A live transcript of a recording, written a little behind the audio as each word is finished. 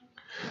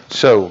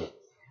So,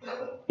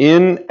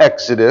 in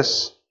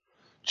Exodus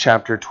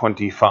chapter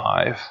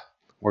 25,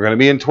 we're going to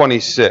be in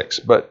 26,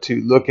 but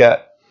to look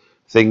at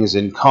things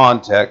in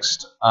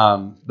context,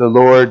 the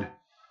Lord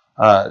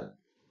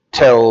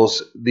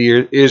tells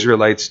the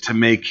Israelites to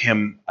make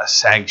him a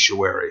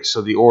sanctuary.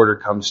 So the order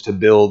comes to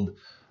build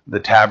the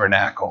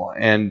tabernacle.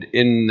 And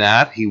in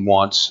that, he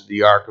wants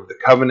the Ark of the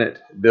Covenant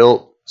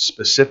built,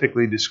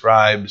 specifically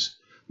describes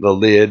the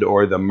lid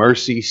or the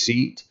mercy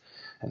seat.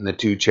 And the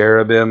two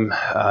cherubim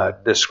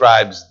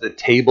describes the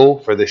table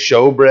for the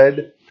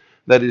showbread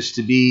that is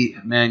to be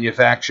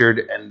manufactured,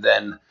 and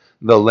then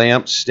the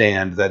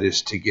lampstand that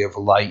is to give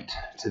light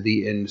to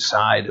the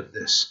inside of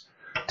this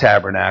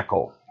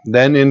tabernacle.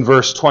 Then in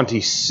verse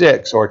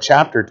 26, or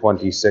chapter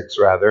 26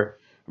 rather,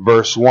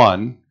 verse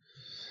 1,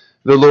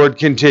 the Lord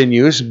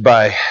continues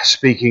by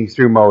speaking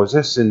through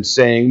Moses and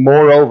saying,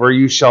 "Moreover,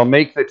 you shall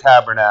make the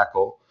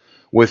tabernacle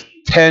with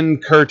 10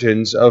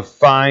 curtains of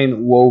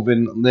fine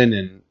woven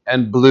linen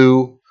and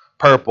blue,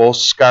 purple,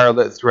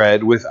 scarlet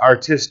thread with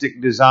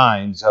artistic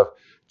designs of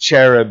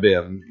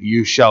cherubim.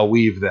 You shall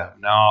weave them."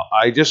 Now,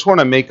 I just want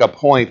to make a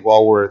point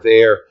while we're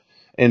there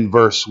in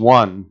verse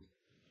 1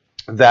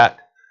 that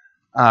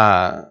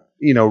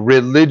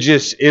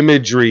religious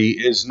imagery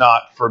is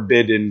not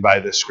forbidden by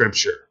the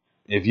Scripture.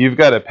 If you've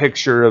got a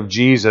picture of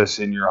Jesus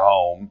in your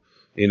home,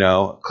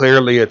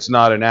 clearly it's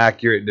not an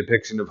accurate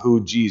depiction of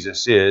who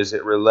Jesus is.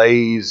 It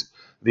relays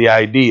the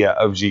idea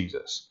of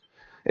Jesus.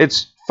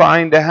 It's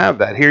fine to have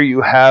that. Here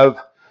you have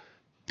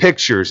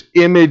pictures,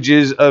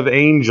 images of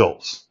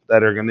angels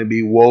that are going to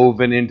be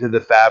woven into the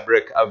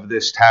fabric of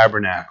this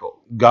tabernacle.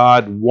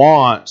 God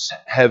wants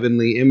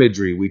heavenly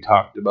imagery. We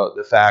talked about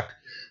the fact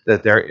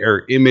that there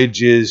are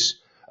images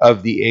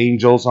of the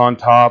angels on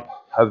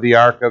top of the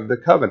Ark of the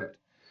Covenant.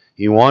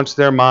 He wants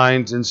their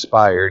minds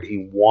inspired.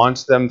 He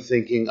wants them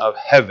thinking of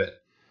heaven.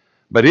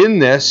 But in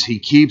this, he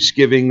keeps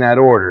giving that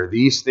order.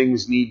 These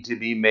things need to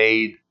be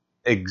made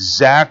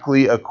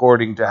exactly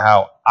according to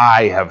how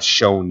I have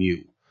shown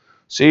you.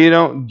 So you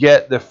don't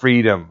get the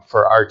freedom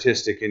for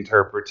artistic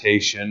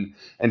interpretation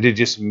and to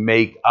just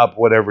make up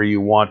whatever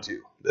you want to.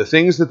 The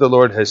things that the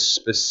Lord has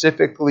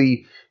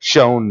specifically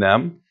shown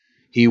them,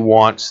 he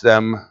wants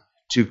them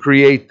to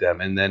create them.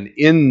 And then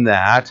in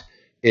that,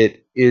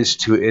 it is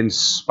to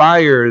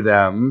inspire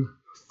them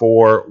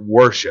for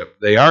worship.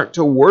 They aren't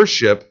to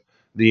worship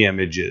the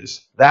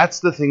images. That's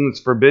the thing that's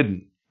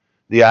forbidden.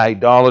 The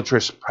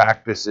idolatrous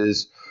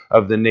practices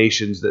of the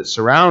nations that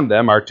surround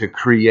them are to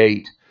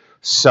create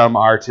some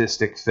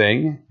artistic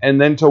thing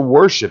and then to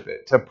worship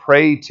it, to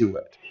pray to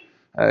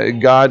it.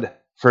 God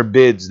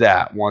forbids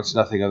that, wants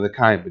nothing of the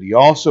kind. But he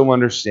also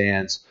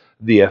understands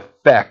the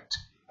effect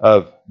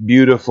of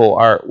beautiful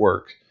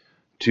artwork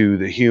to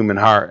the human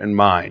heart and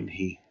mind.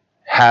 He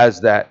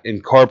has that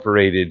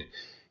incorporated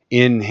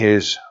in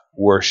his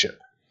worship.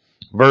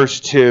 Verse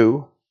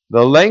 2,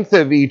 the length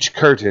of each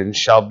curtain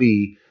shall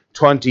be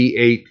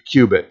 28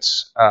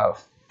 cubits.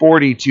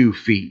 42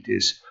 feet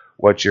is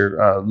what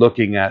you're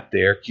looking at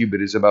there.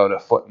 Cubit is about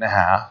 1.5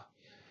 feet.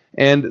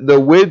 And the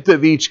width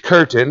of each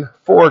curtain,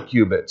 4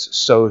 cubits.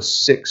 So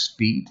 6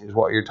 feet is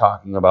what you're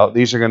talking about.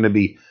 These are going to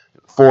be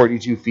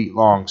 42 feet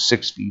long,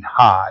 6 feet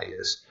high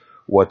is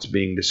what's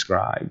being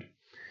described.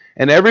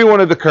 And every one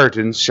of the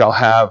curtains shall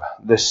have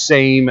the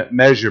same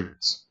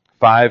measurements.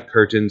 5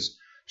 curtains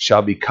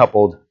shall be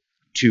coupled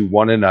to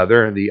one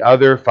another, and the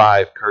other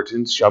 5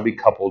 curtains shall be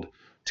coupled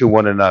to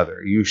one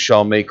another. You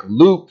shall make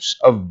loops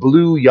of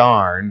blue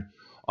yarn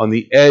on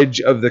the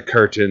edge of the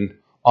curtain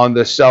on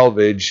the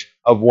selvage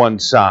of one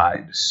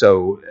side,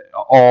 so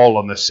all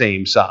on the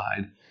same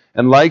side.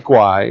 And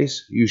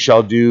likewise, you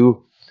shall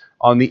do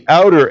on the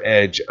outer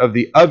edge of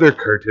the other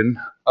curtain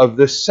of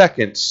the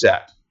second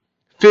set.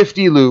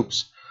 50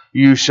 loops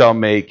you shall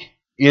make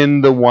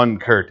in the one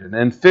curtain,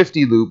 and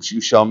 50 loops you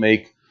shall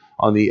make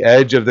on the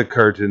edge of the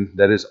curtain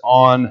that is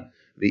on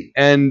the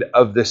end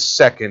of the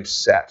second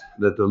set,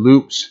 that the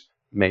loops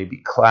may be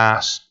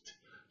clasped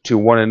to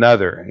one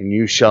another. And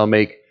you shall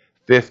make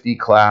 50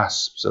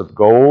 clasps of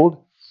gold,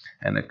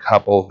 and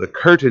couple the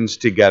curtains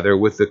together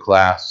with the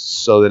clasps,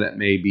 so that it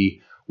may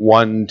be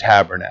one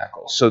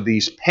tabernacle. So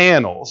these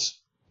panels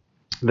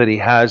that he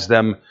has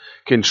them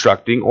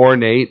constructing,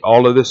 ornate,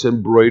 all of this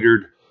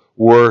embroidered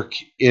work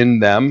in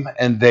them,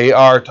 and they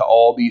are to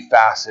all be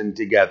fastened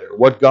together.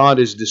 What God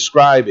is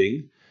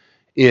describing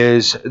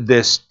is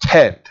this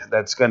tent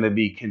that's going to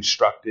be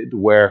constructed,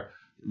 where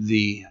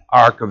the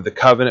Ark of the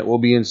Covenant will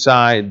be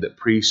inside. The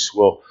priests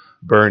will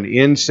burn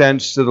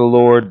incense to the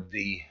Lord.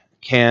 The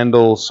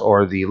candles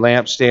or the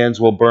lampstands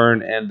will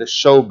burn, and the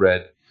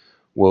showbread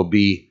will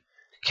be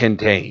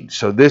contained.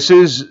 So this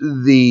is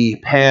the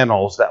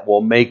panels that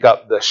will make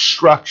up the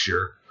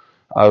structure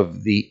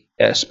of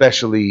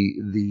especially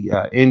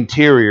the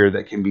interior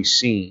that can be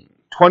seen.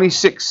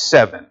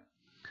 26:7.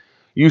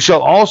 You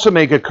shall also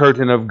make a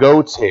curtain of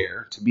goat's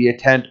hair to be a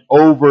tent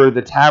over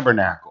the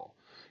tabernacle.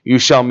 You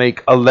shall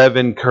make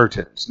 11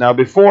 curtains. Now,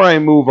 before I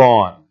move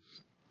on,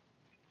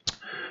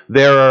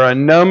 there are a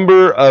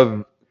number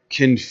of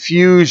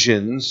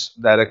confusions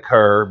that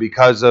occur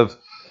because of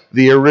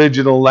the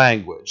original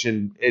language.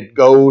 And it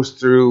goes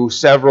through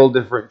several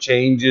different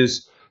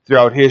changes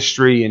throughout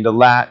history into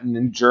Latin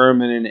and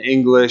German and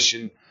English.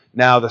 And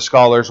now the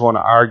scholars want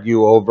to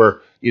argue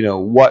over,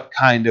 what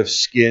kind of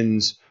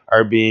skins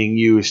are being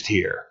used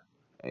here.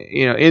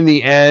 In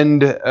the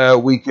end,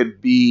 we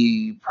could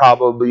be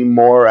probably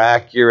more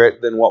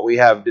accurate than what we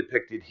have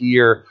depicted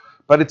here,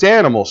 but it's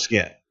animal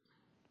skin.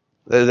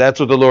 That's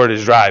what the Lord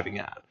is driving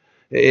at.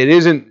 It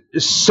isn't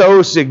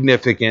so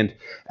significant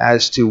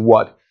as to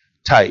what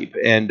type,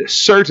 and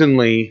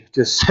certainly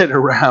to sit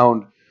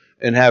around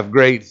and have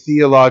great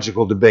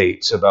theological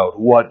debates about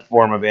what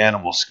form of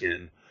animal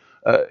skin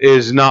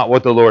is not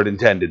what the Lord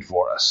intended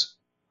for us.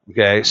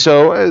 Okay,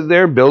 so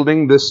they're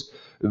building this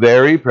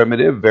very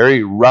primitive,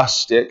 very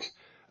rustic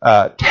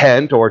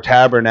tent or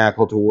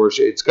tabernacle to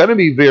worship. It's going to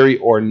be very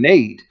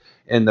ornate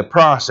in the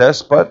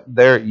process, but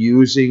they're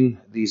using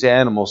these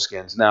animal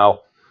skins.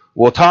 Now,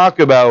 we'll talk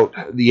about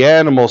the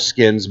animal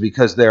skins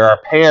because there are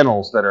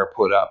panels that are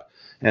put up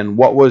and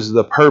what was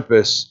the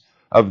purpose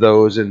of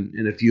those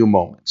in a few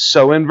moments.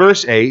 So in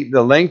verse 8,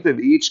 the length of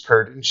each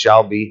curtain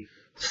shall be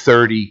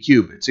 30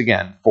 cubits.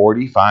 Again,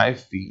 45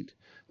 feet.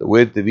 The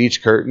width of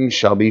each curtain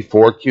shall be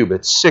 4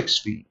 cubits, 6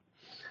 feet.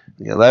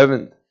 The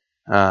 11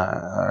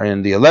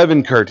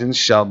 curtains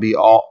shall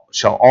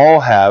all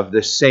have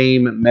the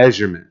same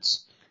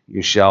measurements.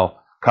 You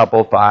shall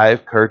couple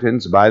 5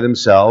 curtains by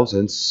themselves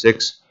and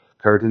 6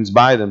 curtains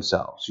by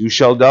themselves. You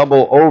shall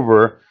double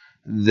over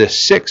the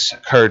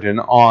 6th curtain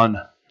on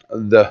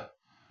the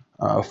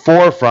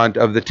forefront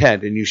of the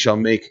tent, and you shall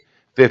make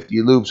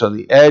 50 loops on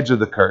the edge of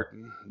the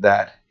curtain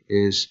that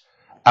is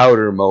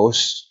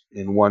outermost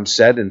in one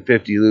set, and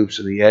 50 loops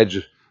on the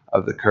edge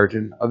of the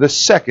curtain of the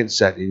second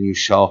set, and you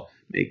shall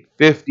make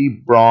 50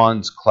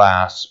 bronze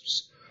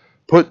clasps.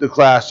 Put the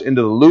clasps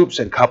into the loops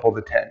and couple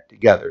the tent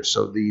together.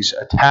 So these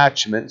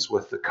attachments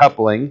with the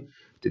coupling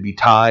to be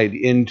tied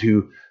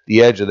into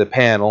the edge of the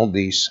panel,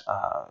 these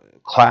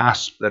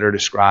clasps that are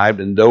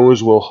described, and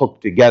those will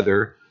hook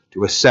together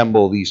to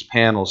assemble these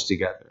panels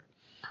together.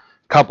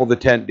 Couple the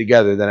tent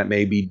together, then it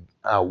may be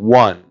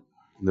one.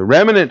 The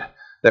remnant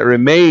that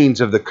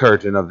remains of the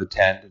curtain of the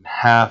tent, and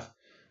half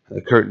the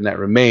curtain that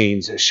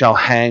remains, shall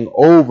hang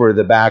over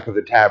the back of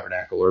the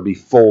tabernacle, or be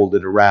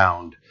folded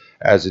around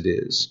as it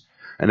is.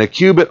 And a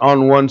cubit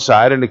on one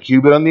side and a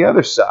cubit on the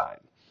other side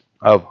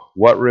of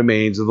what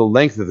remains of the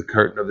length of the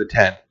curtain of the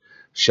tent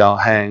shall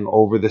hang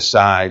over the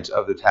sides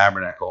of the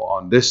tabernacle,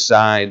 on this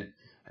side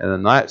and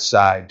on that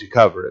side to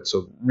cover it.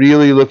 So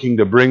really looking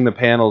to bring the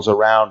panels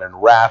around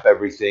and wrap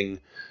everything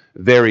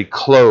very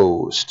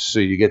closed so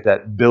you get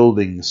that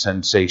building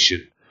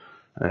sensation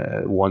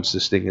once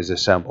this thing is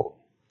assembled.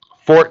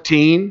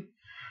 14,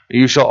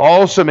 you shall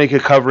also make a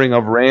covering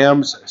of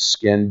ram's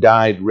skin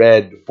dyed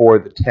red for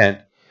the tent,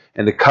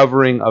 and a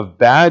covering of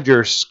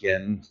badger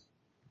skin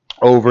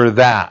over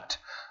that.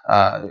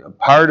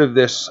 Part of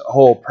this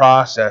whole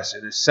process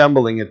in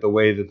assembling it the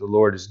way that the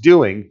Lord is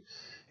doing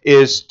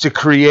is to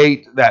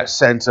create that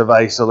sense of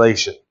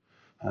isolation.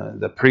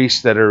 The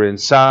priests that are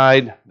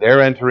inside,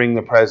 they're entering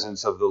the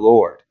presence of the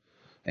Lord.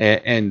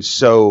 And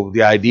so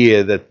the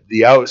idea that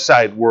the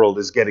outside world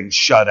is getting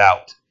shut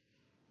out.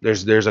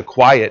 There's a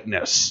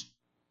quietness.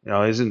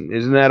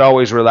 Isn't that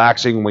always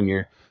relaxing when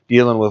you're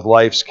dealing with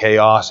life's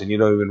chaos and you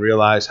don't even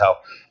realize how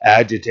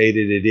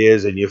agitated it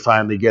is, and you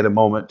finally get a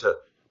moment to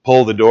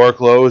pull the door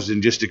closed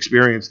and just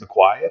experience the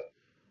quiet?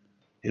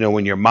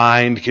 When your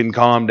mind can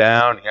calm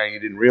down, you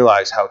didn't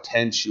realize how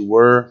tense you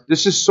were.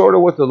 This is sort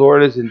of what the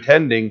Lord is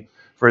intending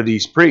for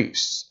these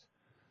priests.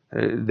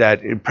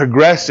 That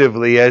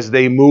progressively, as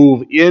they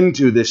move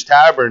into this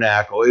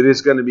tabernacle, it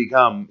is going to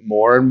become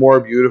more and more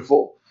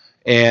beautiful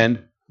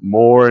and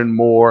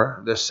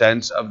more the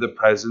sense of the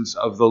presence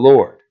of the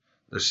Lord.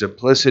 The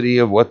simplicity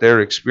of what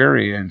they're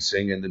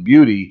experiencing and the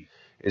beauty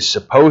is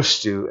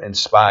supposed to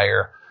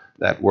inspire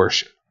that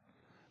worship.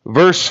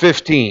 Verse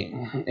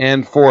 15,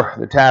 and for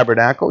the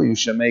tabernacle you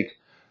shall make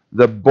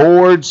the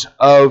boards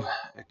of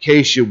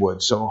acacia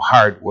wood, so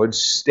hardwood,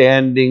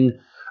 standing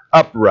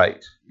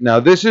upright. Now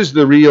this is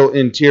the real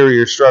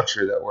interior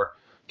structure that we're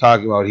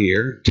talking about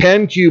here.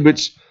 10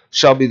 cubits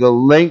shall be the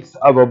length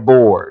of a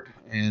board,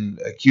 and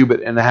a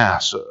cubit and a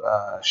half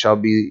shall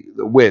be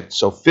the width.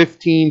 So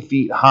 15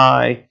 feet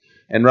high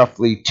and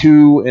roughly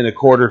 2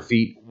 1/4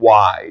 feet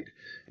wide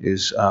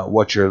is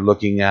what you're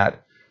looking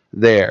at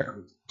there.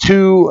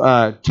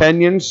 2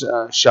 tenons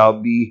shall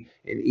be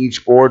in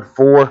each board,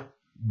 4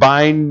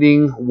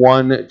 binding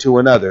one to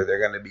another. They're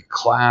going to be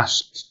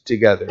clasped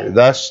together.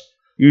 Thus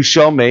you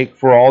shall make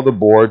for all the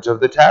boards of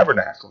the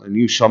tabernacle. And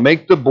you shall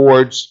make the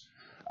boards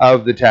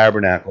of the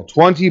tabernacle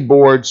 20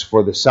 boards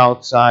for the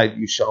south side.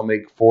 You shall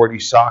make 40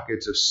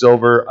 sockets of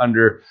silver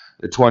under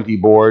the 20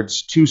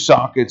 boards, 2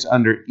 sockets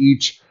under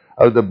each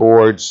of the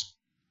boards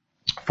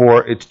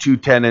for its 2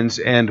 tenons.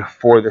 And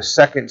for the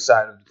second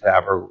side of the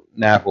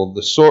tabernacle,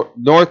 the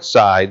north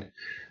side,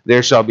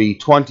 there shall be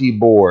 20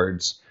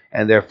 boards,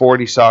 and there are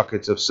 40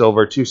 sockets of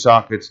silver, 2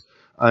 sockets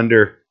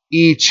under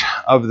each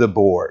of the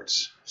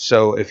boards.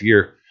 So if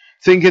you're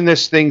thinking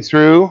this thing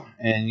through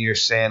and you're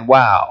saying,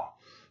 wow,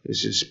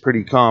 this is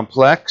pretty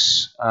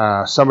complex.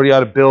 Somebody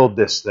ought to build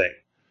this thing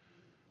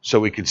so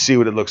we can see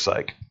what it looks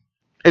like.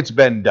 It's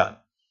been done.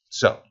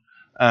 So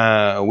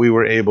we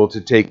were able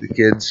to take the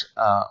kids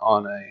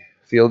on a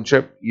field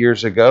trip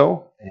years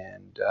ago,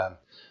 and I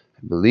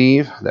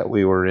believe that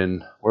we were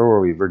in, where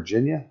were we,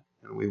 Virginia?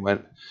 And we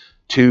went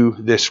to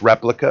this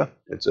replica.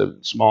 It's a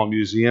small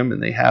museum,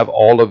 and they have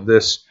all of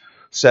this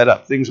set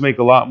up. Things make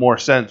a lot more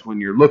sense when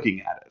you're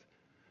looking at it,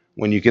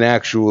 when you can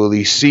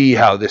actually see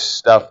how this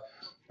stuff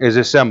is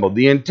assembled.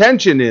 The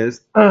intention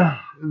is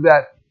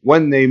that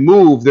when they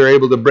move, they're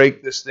able to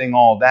break this thing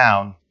all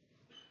down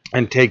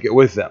and take it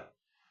with them.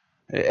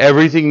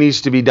 Everything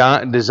needs to be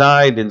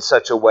designed in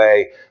such a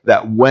way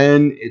that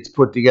when it's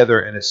put together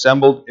and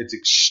assembled, it's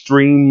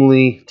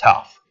extremely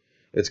tough.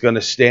 It's going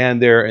to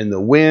stand there in the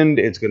wind.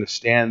 It's going to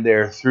stand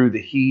there through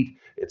the heat.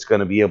 It's going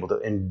to be able to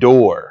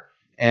endure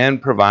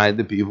and provide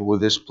the people with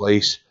this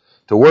place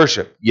to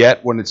worship.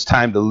 Yet, when it's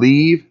time to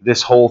leave,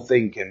 this whole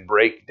thing can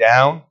break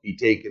down, be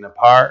taken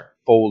apart,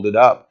 folded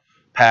up,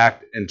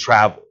 packed, and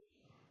travel.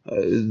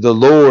 The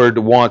Lord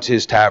wants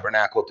his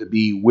tabernacle to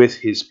be with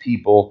his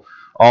people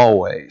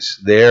always.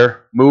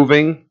 They're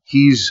moving,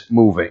 he's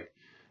moving.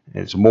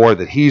 It's more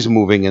that he's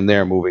moving and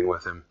they're moving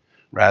with him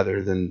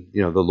rather than,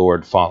 the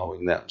Lord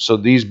following them. So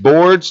these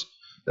boards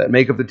that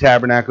make up the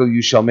tabernacle,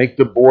 you shall make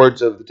the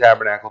boards of the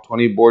tabernacle,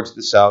 20 boards to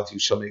the south. You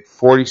shall make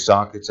 40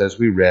 sockets, as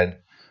we read.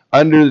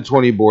 Under the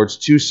 20 boards,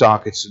 2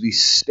 sockets. So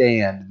these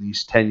stand,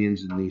 these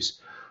tenons and these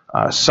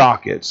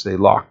sockets, they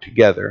lock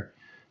together.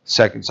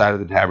 Second side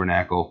of the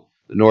tabernacle,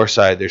 the north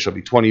side, there shall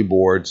be 20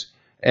 boards.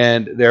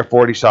 And there are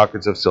 40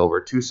 sockets of silver,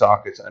 2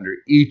 sockets under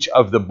each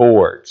of the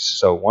boards.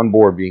 So one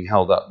board being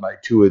held up by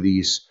 2 of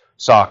these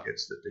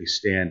sockets that they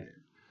stand in.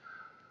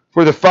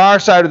 For the far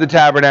side of the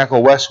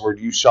tabernacle westward,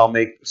 you shall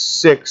make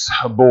 6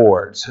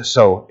 boards.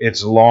 So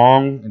it's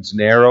long, it's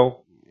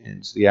narrow,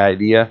 it's the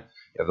idea.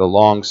 You have the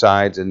long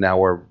sides, and now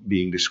we're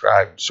being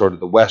described sort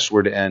of the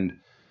westward end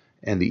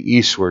and the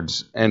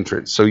eastwards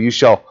entrance. So you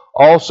shall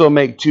also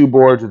make 2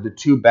 boards with the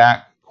 2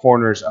 back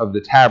corners of the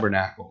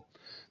tabernacle.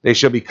 They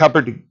shall be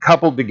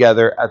coupled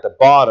together at the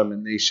bottom,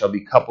 and they shall be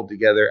coupled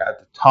together at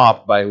the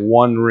top by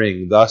 1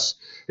 ring. Thus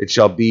it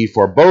shall be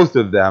for both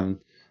of them.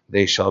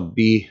 They shall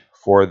be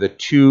for the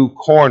 2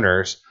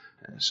 corners.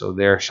 So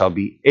there shall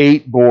be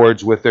 8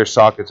 boards with their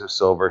sockets of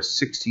silver,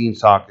 16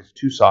 sockets,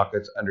 2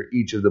 sockets under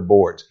each of the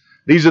boards.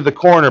 These are the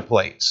corner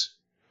plates.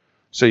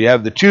 So you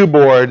have the 2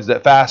 boards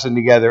that fasten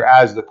together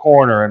as the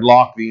corner and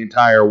lock the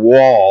entire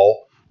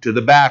wall to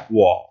the back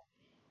wall.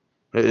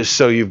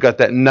 So you've got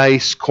that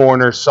nice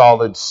corner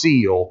solid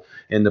seal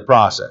in the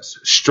process.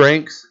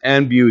 Strength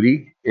and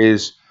beauty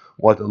is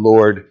what the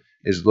Lord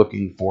is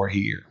looking for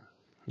here.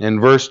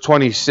 In verse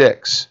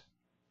 26,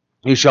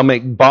 you shall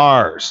make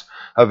bars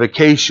of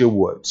acacia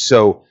wood.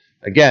 So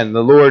again,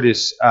 the Lord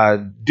is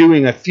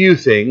doing a few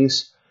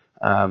things.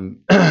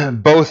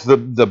 Both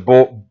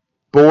the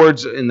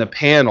boards and the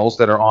panels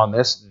that are on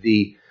this,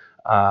 the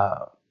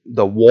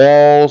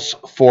walls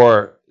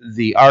for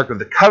the Ark of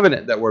the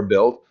Covenant that were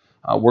built,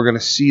 we're going to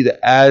see that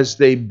as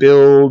they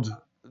build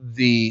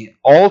the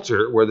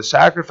altar where the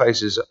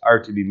sacrifices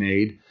are to be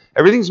made,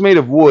 everything's made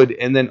of wood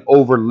and then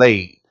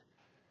overlaid.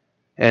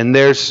 And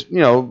there's,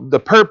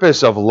 the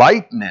purpose of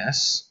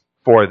lightness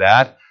for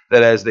that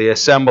as they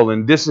assemble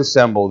and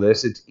disassemble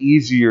this, it's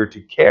easier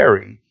to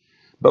carry.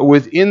 But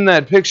within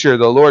that picture,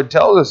 the Lord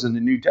tells us in the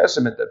New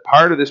Testament that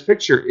part of this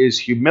picture is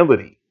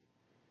humility.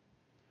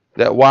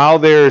 That while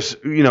there's,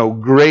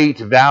 great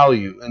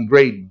value and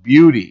great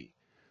beauty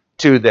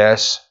to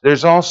this,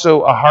 there's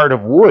also a heart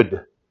of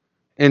wood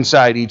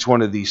inside each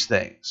one of these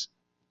things.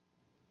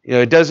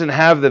 It doesn't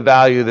have the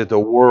value that the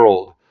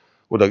world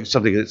would like,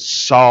 something that's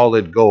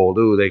solid gold.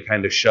 Ooh, they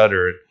kind of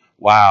shudder.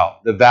 Wow,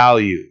 the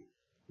value.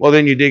 Well,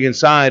 then you dig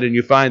inside and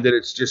you find that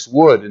it's just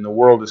wood, and the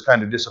world is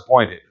kind of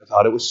disappointed. I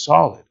thought it was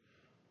solid.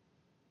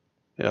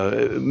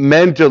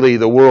 Mentally,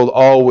 the world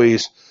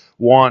always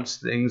wants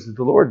things that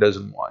the Lord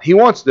doesn't want. He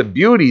wants the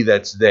beauty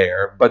that's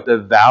there, but the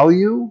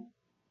value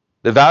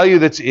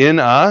that's in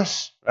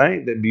us,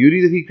 right? The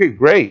beauty that he created,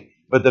 great.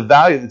 But the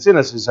value that's in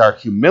us is our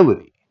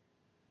humility.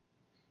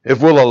 If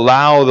we'll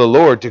allow the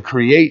Lord to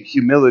create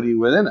humility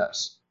within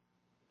us.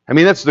 I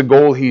mean, that's the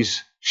goal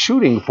he's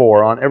shooting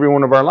for on every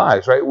one of our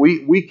lives, right?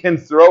 We can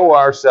throw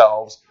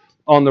ourselves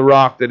on the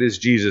rock that is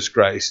Jesus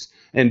Christ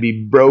and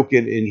be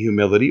broken in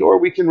humility, or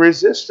we can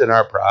resist in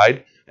our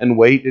pride and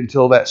wait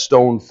until that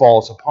stone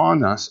falls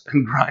upon us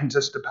and grinds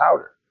us to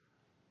powder.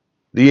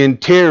 The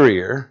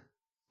interior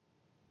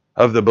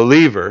of the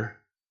believer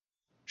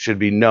should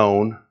be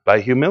known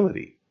by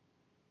humility.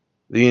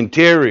 The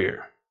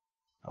interior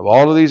of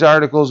all of these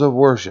articles of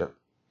worship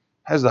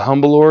has the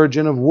humble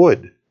origin of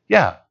wood.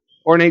 Yeah,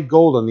 ornate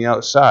gold on the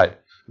outside.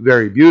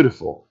 Very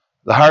beautiful.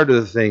 The heart of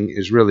the thing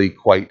is really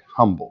quite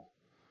humble.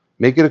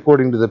 Make it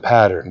according to the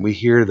pattern. We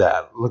hear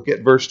that. Look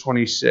at verse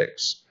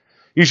 26.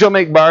 You shall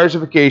make bars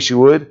of acacia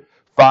wood,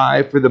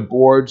 5 for the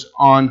boards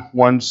on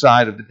one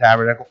side of the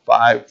tabernacle,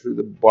 5 through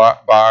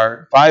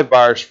the 5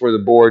 bars for the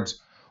boards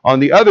on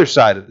the other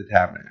side of the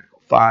tabernacle.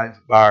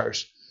 5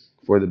 bars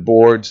for the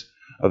boards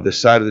of the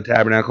side of the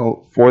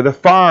tabernacle for the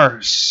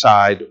far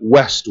side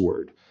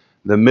westward.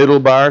 The middle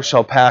bar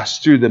shall pass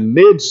through the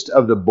midst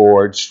of the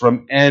boards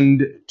from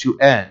end to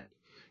end.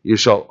 You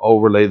shall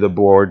overlay the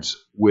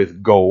boards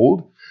with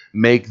gold,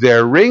 make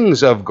their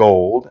rings of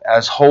gold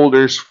as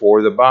holders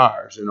for the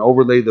bars, and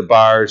overlay the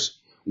bars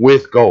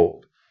with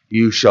gold.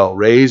 You shall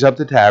raise up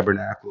the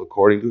tabernacle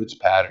according to its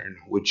pattern,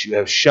 which you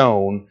have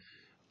shown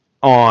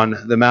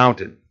on the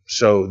mountain.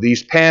 So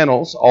these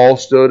panels all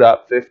stood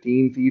up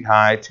 15 feet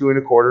high,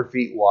 2¼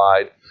 feet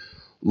wide,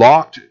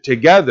 locked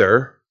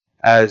together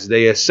as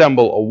they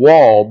assemble a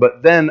wall,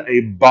 but then a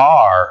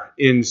bar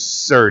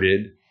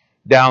inserted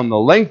down the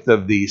length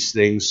of these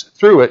things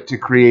through it to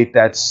create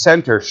that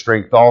center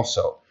strength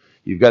also.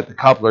 You've got the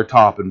coupler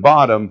top and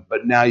bottom,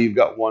 but now you've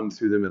got one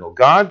through the middle.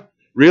 God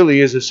really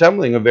is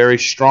assembling a very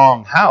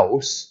strong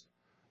house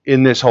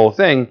in this whole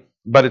thing,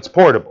 but it's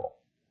portable.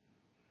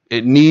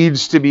 It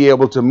needs to be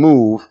able to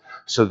move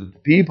so that the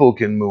people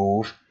can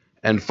move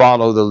and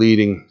follow the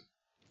leading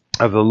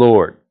of the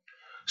Lord.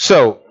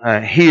 So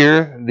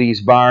here, these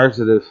bars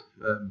that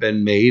have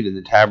been made in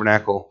the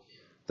tabernacle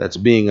that's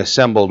being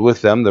assembled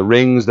with them, the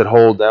rings that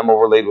hold them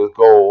overlaid with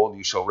gold,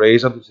 you shall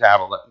raise up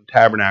the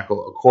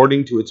tabernacle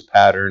according to its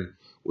pattern,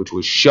 which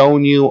was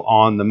shown you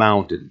on the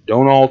mountain.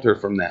 Don't alter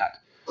from that.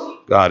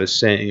 God is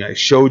saying, I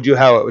showed you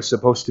how it was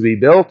supposed to be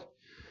built,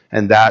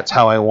 and that's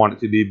how I want it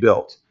to be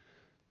built.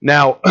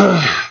 Now,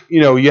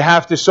 you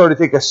have to sort of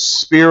take a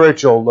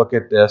spiritual look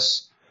at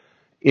this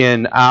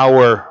in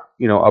our,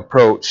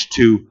 approach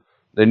to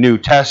the New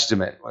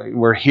Testament.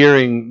 We're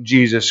hearing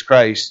Jesus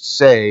Christ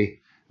say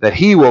that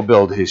he will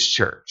build his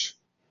church.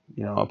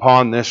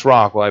 Upon this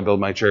rock will I build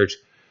my church,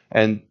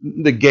 and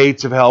the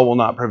gates of hell will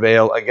not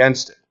prevail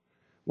against it.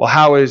 Well,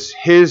 how is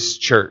his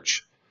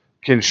church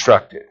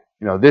constructed?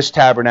 This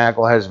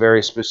tabernacle has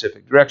very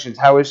specific directions.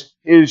 How is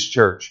his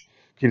church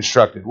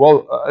constructed?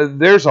 Well,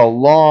 there's a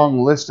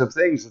long list of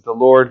things that the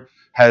Lord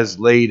has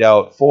laid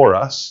out for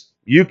us.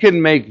 You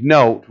can make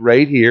note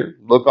right here,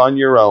 look on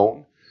your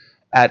own,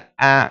 at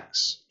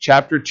Acts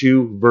chapter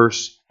 2,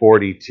 verse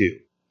 42.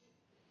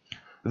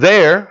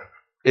 There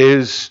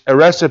is a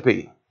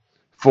recipe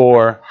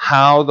for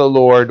how the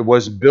Lord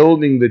was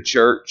building the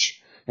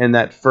church in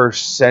that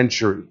first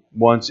century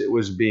once it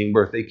was being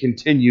birthed. They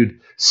continued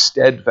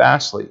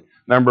steadfastly.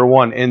 Number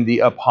 1, in the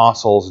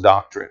apostles'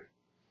 doctrine.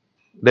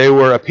 They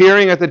were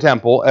appearing at the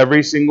temple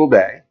every single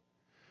day,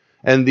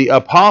 and the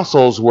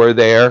apostles were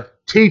there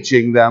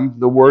teaching them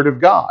the Word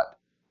of God.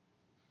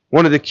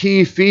 One of the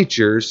key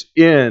features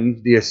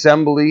in the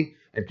assembly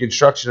and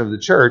construction of the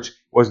church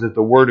was that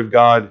the Word of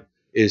God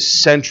is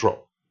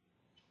central.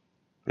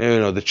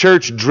 The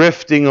church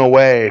drifting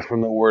away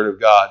from the Word of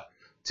God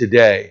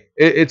today.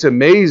 It's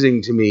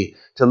amazing to me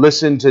to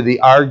listen to the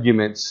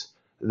arguments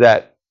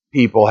that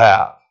people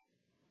have.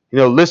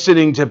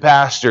 Listening to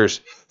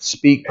pastors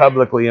speak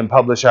publicly and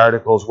publish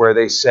articles where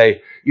they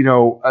say,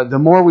 the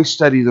more we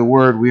study the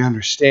Word, we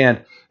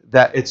understand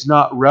that it's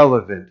not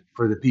relevant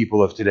for the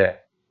people of today.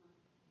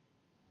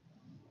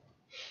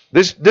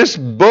 This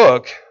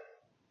book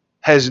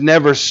has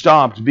never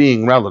stopped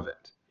being relevant.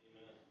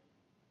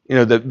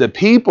 The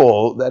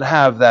people that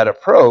have that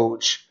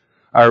approach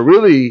are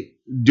really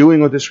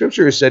doing what the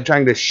Scripture has said,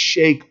 trying to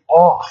shake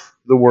off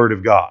the Word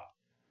of God.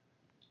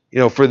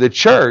 For the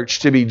church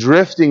to be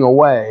drifting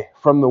away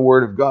from the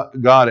Word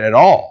of God at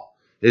all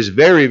is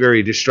very,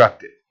 very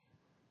destructive.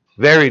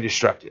 Very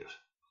destructive.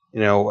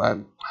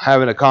 I'm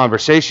having a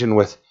conversation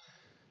with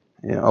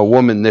a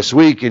woman this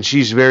week, and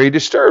she's very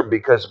disturbed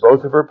because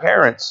both of her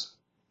parents,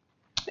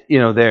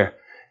 they're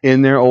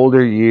in their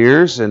older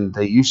years, and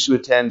they used to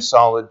attend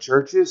solid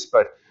churches,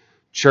 but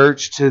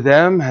church to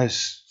them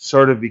has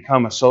sort of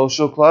become a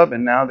social club,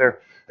 and now they're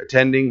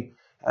attending,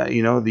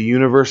 the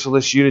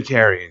Universalist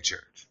Unitarian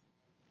Church.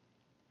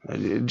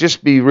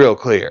 Just be real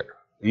clear.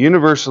 The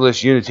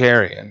Universalist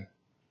Unitarian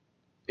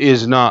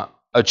is not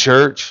a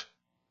church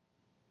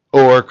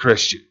or a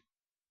Christian.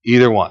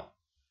 Either one.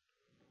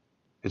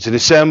 It's an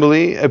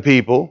assembly of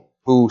people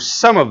who,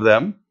 some of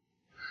them,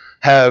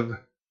 have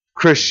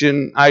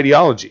Christian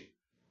ideology.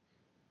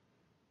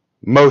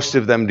 Most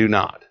of them do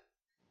not.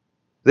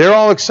 They're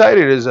all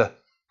excited as a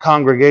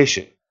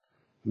congregation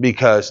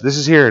because this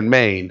is here in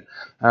Maine.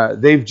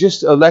 They've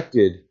just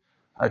elected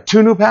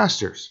 2 new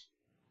pastors,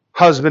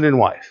 husband and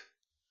wife.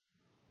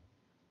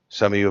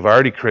 Some of you have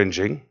already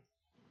cringing.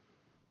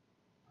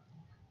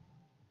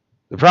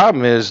 The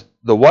problem is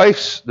the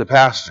wife's the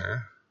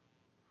pastor,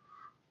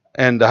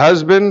 and the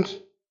husband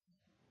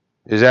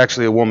is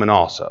actually a woman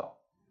also,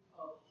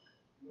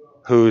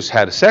 who's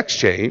had a sex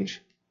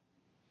change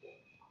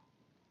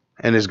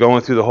and is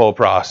going through the whole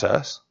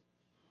process.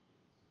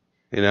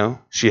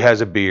 She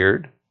has a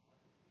beard.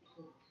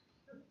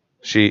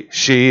 She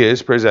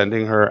is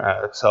presenting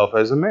herself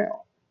as a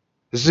male.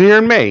 This is here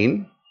in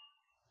Maine.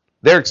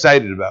 They're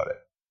excited about it.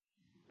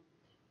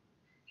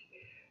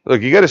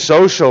 Look, you got a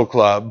social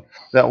club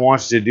that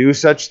wants to do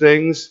such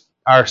things.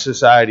 Our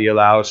society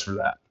allows for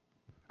that.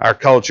 Our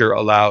culture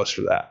allows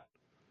for that.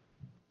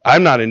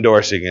 I'm not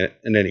endorsing it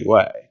in any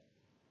way.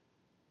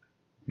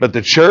 But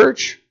the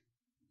church,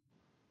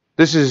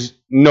 this is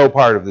no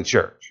part of the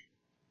church.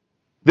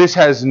 This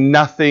has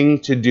nothing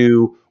to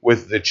do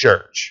with the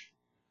church.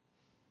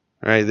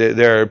 Right?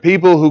 There are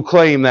people who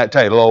claim that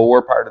title. Oh,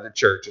 we're part of the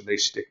church, and they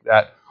stick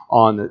that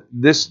on.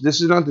 This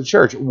is not the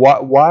church.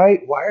 Why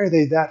are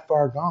they that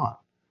far gone?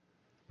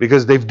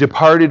 Because they've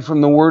departed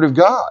from the Word of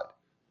God.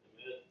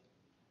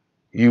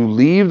 You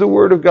leave the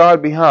Word of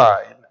God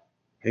behind,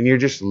 and you're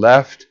just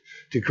left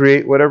to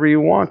create whatever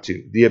you want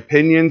to. The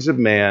opinions of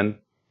man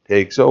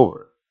takes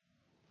over.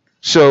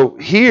 So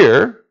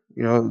here,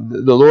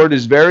 the Lord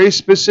is very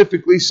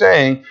specifically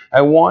saying,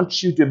 I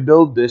want you to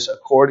build this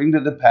according to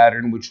the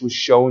pattern which was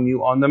shown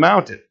you on the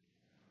mountain.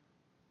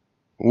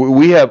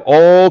 We have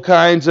all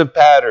kinds of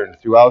patterns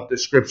throughout the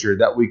Scripture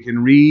that we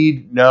can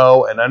read,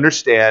 know, and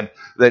understand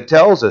that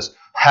tells us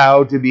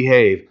how to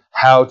behave,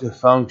 how to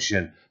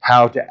function,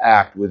 how to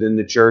act within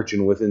the church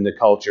and within the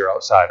culture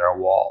outside our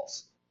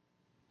walls.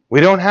 We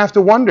don't have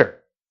to wonder.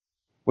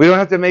 We don't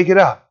have to make it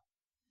up.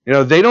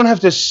 They don't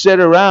have to sit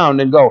around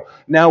and go,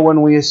 now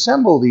when we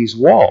assemble these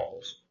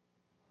walls,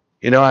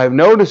 I've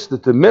noticed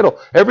that the middle,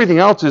 everything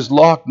else is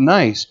locked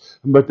nice,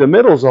 but the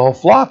middle's all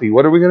floppy.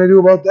 What are we going to do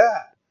about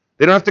that?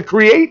 They don't have to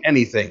create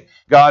anything.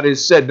 God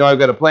has said, no, I've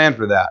got a plan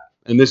for that.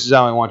 And this is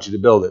how I want you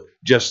to build it,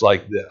 just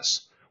like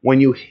this. When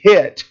you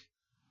hit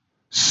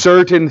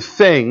certain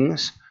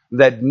things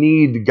that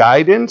need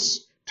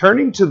guidance,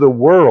 turning to the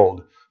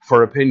world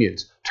for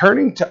opinions,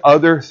 turning to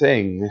other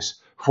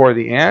things for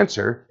the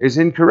answer is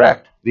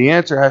incorrect. The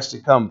answer has to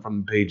come from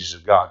the pages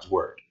of God's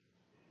Word.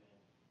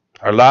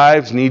 Our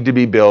lives need to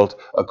be built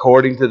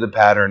according to the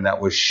pattern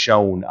that was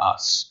shown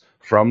us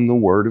from the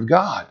Word of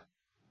God.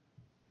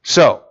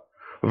 So,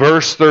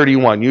 verse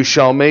 31, you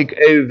shall make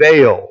a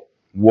veil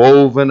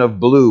woven of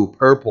blue,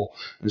 purple,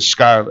 and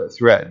scarlet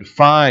thread,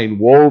 fine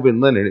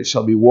woven linen. It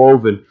shall be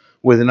woven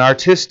with an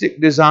artistic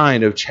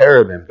design of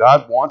cherubim.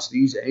 God wants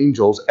these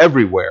angels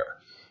everywhere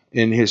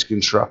in His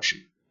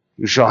construction.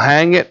 You shall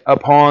hang it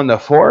upon the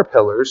 4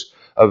 pillars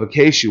of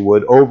acacia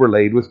wood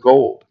overlaid with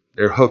gold.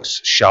 Their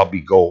hooks shall be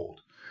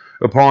gold.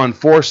 Upon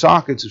 4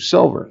 sockets of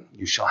silver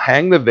you shall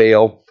hang the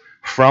veil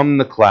from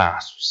the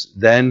clasps.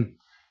 Then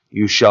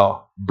you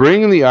shall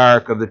bring the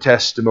ark of the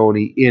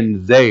testimony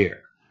in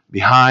there,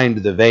 behind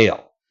the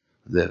veil.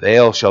 The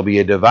veil shall be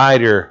a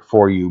divider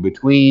for you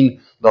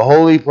between the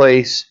holy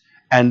place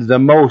and the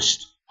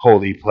most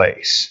holy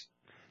place.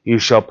 You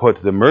shall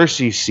put the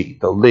mercy seat,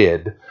 the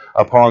lid,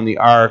 upon the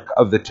ark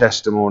of the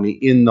testimony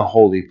in the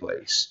holy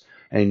place.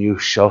 And you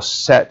shall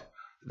set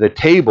the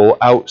table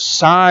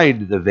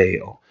outside the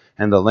veil,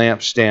 and the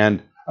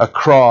lampstand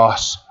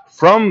across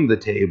from the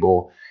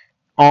table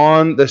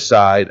on the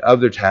side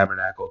of the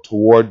tabernacle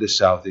toward the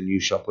south, and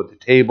you shall put the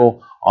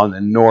table on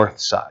the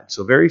north side.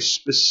 So very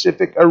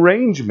specific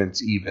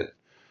arrangements even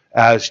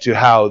as to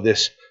how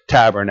this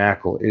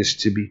tabernacle is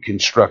to be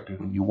constructed.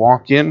 When you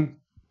walk in,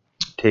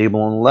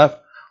 table on the left,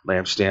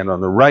 lampstand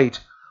on the right,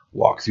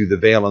 walk through the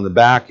veil on the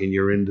back, and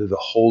you're into the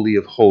Holy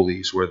of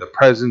Holies, where the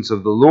presence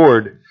of the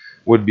Lord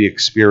would be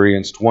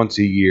experienced once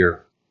a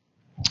year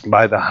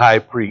by the high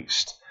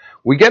priest.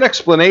 We get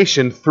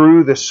explanation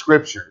through the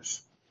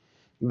Scriptures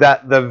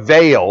that the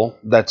veil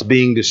that's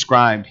being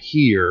described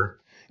here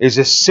is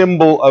a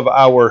symbol of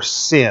our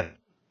sin.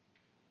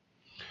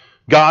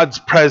 God's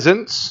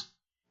presence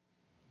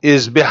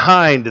is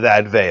behind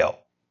that veil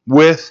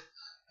with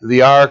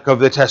the Ark of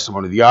the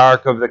Testimony, the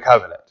Ark of the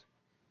Covenant.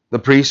 The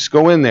priests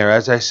go in there,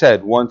 as I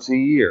said, once a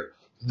year.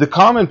 The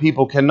common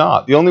people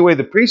cannot. The only way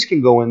the priest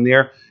can go in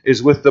there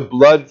is with the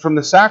blood from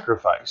the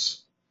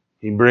sacrifice.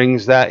 He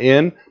brings that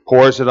in,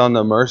 pours it on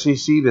the mercy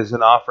seat as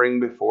an offering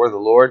before the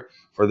Lord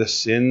for the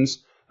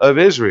sins of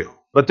Israel.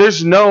 But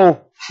there's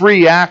no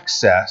free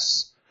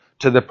access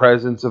to the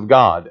presence of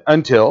God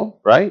until,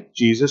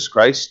 Jesus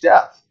Christ's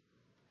death.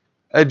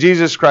 At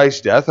Jesus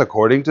Christ's death,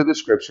 according to the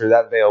Scripture,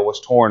 that veil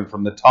was torn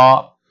from the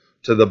top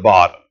to the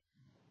bottom.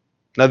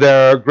 Now,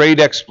 there are great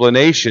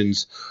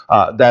explanations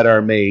that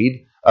are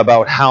made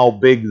about how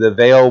big the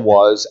veil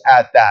was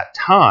at that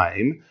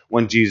time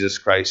when Jesus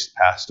Christ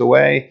passed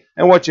away.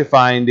 And what you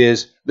find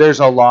is there's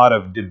a lot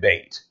of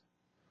debate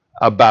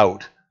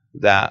about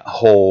that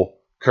whole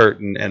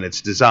curtain and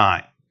its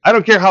design. I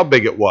don't care how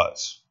big it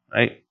was,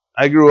 right?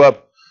 I grew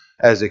up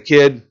as a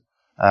kid.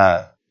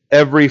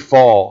 Every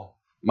fall,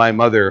 my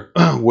mother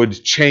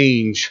would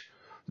change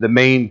the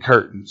main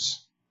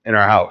curtains in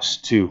our house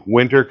to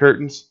winter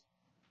curtains.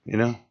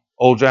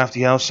 Old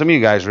drafty house. Some of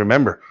you guys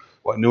remember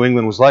what New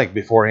England was like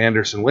before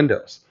Anderson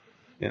windows.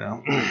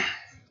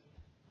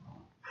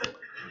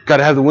 Got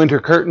to have the winter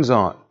curtains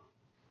on.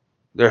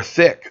 They're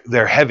thick.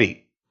 They're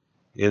heavy.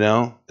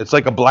 It's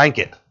like a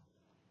blanket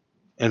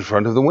in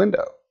front of the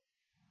window.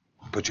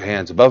 Put your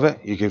hands above it.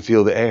 You can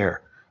feel the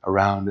air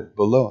around it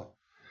below it.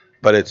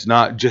 But it's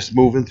not just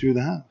moving through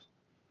the house.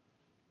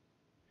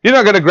 You're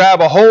not going to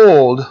grab a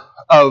hold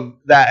of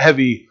that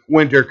heavy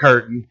winter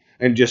curtain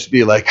and just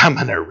be like, I'm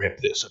going to rip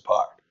this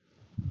apart.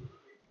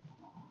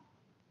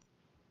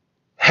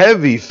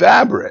 Heavy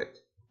fabric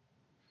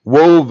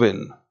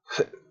woven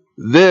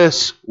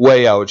This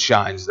way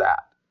outshines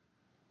that.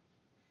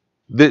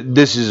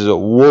 This is a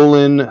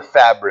woolen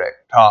fabric,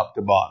 top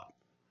to bottom.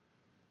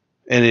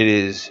 And it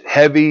is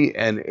heavy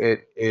and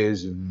it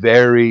is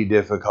very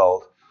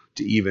difficult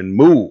to even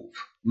move,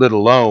 let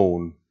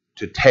alone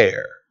to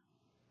tear.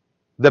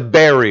 The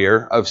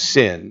barrier of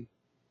sin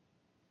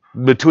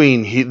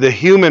between the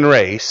human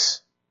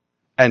race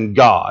and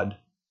God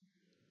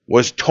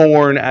was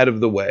torn out of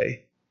the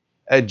way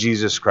at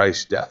Jesus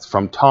Christ's death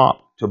from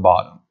top to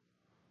bottom.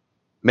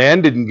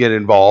 Man didn't get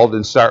involved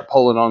and start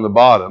pulling on the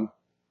bottom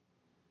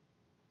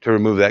to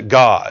remove that.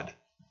 God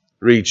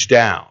reached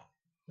down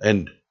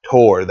and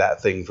tore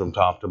that thing from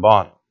top to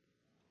bottom.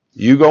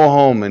 You go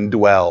home and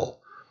dwell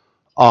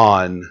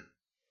on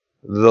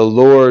the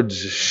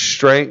Lord's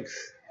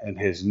strength and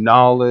his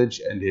knowledge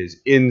and his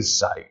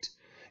insight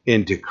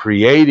into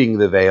creating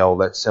the veil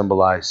that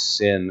symbolized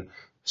sin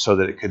so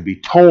that it could be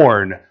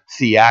torn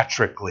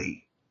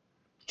theatrically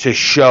to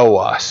show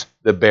us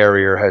the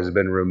barrier has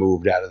been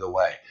removed out of the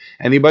way.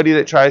 Anybody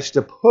that tries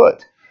to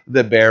put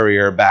the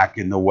barrier back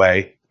in the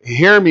way,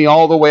 hear me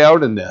all the way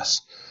out in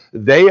this.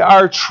 They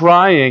are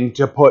trying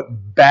to put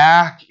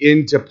back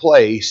into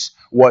place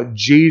what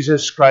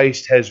Jesus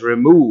Christ has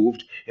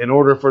removed in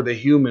order for the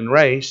human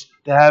race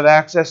to have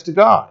access to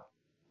God.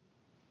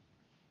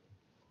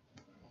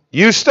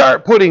 You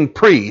start putting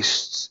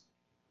priests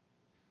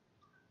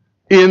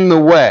in the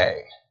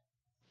way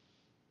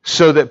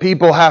so that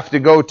people have to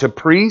go to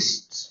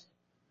priests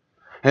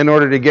in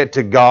order to get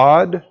to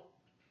God,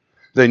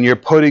 then you're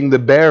putting the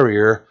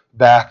barrier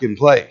back in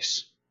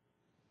place.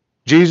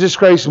 Jesus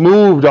Christ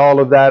moved all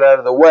of that out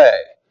of the way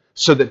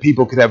so that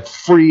people could have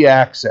free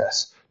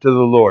access to the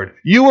Lord.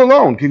 You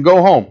alone can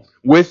go home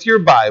with your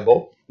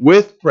Bible,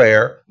 with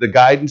prayer, the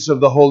guidance of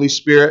the Holy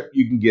Spirit.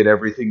 You can get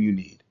everything you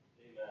need.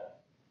 Amen.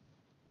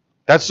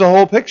 That's the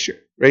whole picture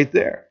right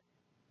there.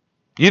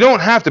 You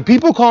don't have to.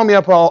 People call me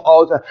up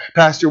all the time.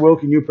 Pastor Will,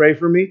 can you pray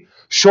for me?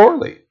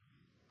 Surely.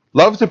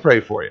 Love to pray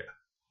for you.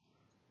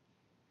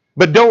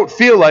 But don't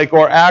feel like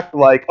or act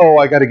like, oh,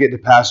 I got to get to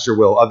Pastor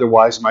Will,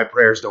 otherwise my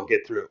prayers don't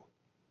get through.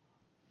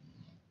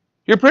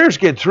 Your prayers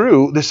get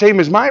through the same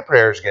as my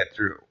prayers get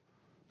through,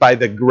 by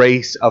the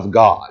grace of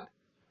God.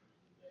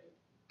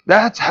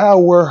 That's how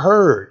we're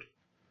heard.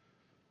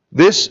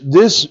 This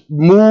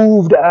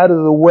moved out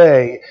of the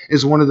way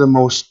is one of the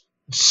most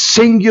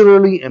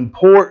singularly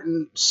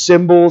important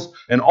symbols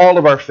in all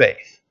of our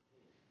faith.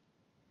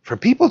 For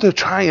people to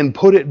try and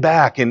put it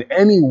back in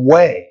any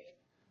way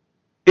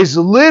is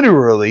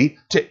literally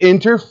to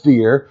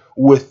interfere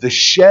with the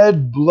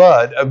shed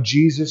blood of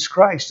Jesus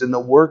Christ and the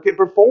work it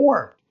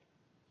performed.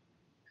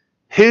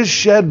 His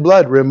shed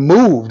blood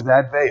removed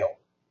that veil.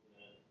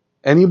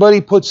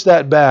 Anybody puts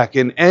that back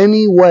in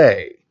any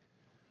way,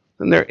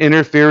 then they're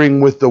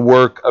interfering with the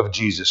work of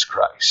Jesus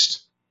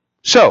Christ.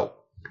 So,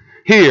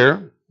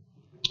 here,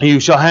 you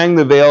shall hang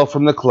the veil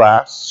from the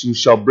clasps. You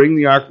shall bring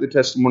the ark of the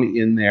testimony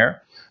in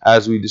there,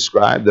 as we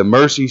described. The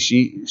mercy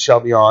seat shall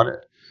be on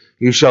it.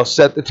 You shall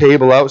set the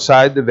table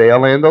outside the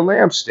veil and the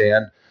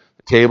lampstand,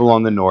 the table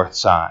on the north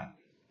side.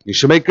 You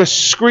shall make a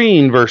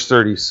screen, verse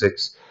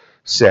 36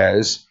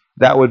 says.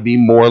 That would be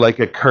more like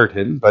a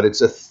curtain, but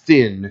it's a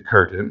thin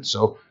curtain.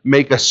 So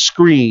make a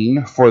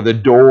screen for the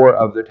door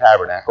of the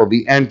tabernacle,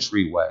 the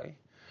entryway,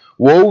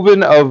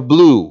 woven of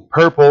blue,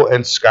 purple,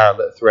 and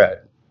scarlet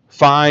thread,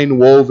 fine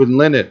woven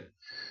linen,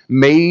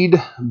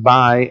 made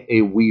by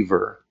a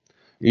weaver.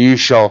 You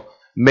shall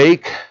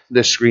make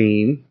the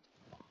screen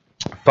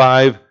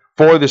five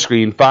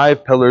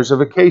pillars of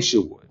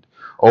acacia wood.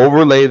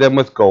 Overlay them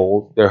with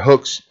gold. Their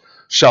hooks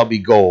shall be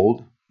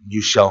gold.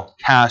 You shall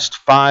cast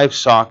 5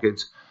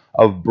 sockets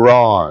of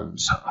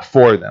bronze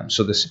for them.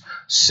 So this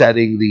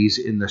setting these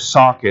in the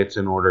sockets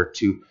in order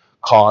to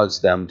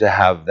cause them to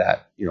have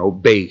that,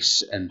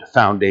 base and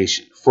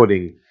foundation,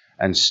 footing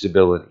and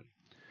stability.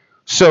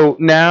 So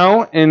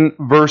now in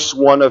verse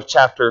 1 of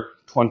chapter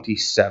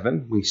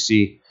 27, we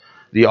see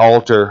the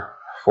altar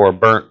for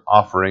burnt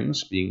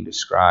offerings being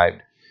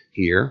described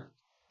here.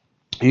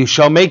 You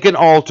shall make an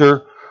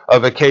altar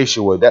of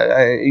acacia wood.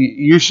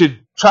 You should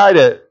try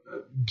to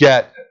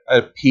get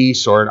a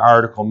piece or an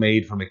article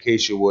made from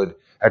acacia wood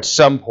at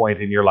some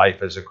point in your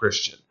life as a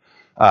Christian.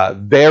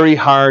 Very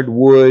hard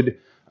wood,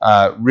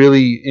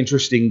 really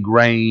interesting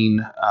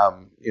grain.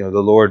 The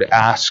Lord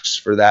asks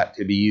for that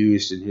to be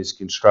used in his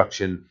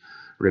construction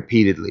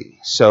repeatedly.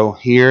 So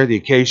here, the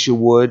acacia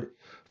wood,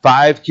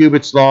 5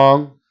 cubits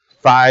long,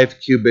 5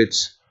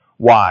 cubits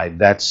wide.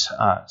 That's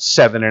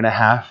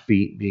 7.5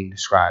 feet being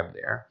described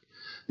there.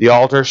 The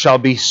altar shall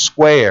be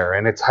square,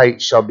 and its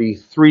height shall be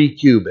 3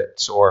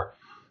 cubits, or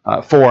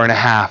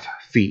 4.5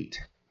 feet.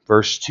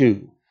 Verse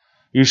 2.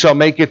 You shall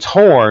make its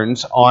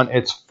horns on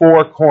its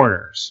 4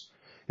 corners.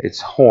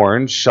 Its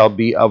horns shall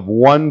be of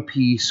one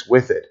piece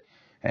with it,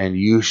 and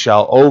you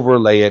shall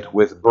overlay it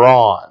with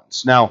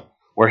bronze. Now,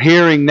 we're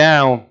hearing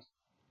now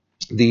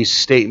these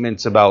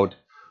statements about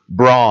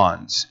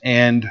bronze.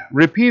 And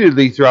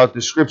repeatedly throughout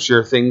the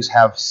scripture, things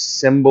have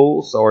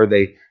symbols, or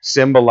they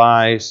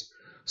symbolize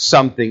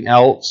something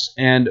else.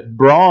 And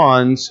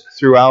bronze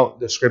throughout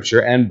the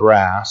scripture and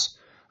brass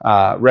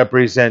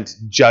represents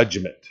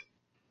judgment.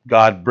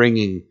 God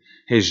bringing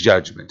his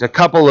judgment. A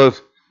couple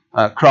of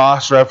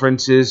cross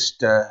references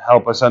to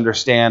help us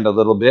understand a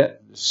little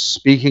bit.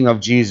 Speaking of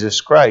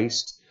Jesus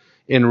Christ,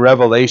 in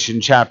Revelation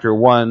chapter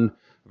 1,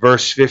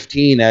 verse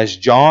 15, as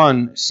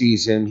John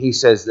sees him, he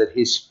says that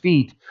his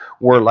feet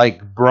were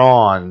like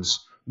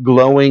bronze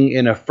glowing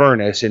in a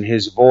furnace, and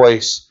his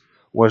voice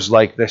was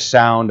like the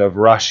sound of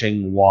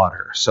rushing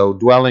water. So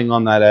dwelling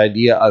on that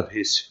idea of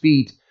his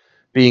feet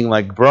being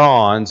like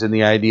bronze and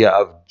the idea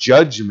of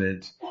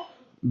judgment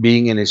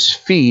being in his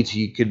feet,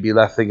 you could be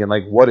left thinking,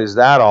 like, what is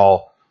that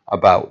all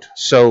about?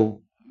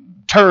 So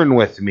turn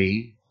with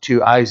me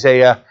to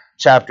Isaiah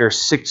chapter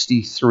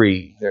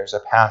 63. There's a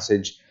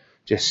passage,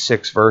 just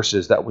 6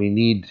 verses, that we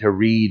need to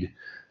read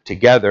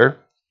together.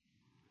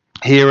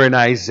 Here in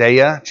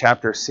Isaiah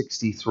chapter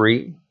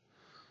 63,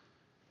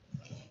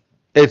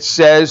 it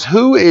says,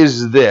 "Who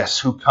is this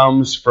who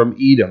comes from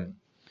Edom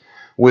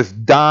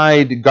with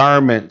dyed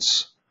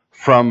garments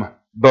from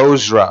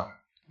Bozrah?"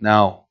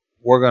 Now,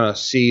 we're going to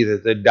see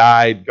that the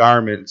dyed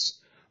garments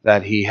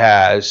that he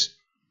has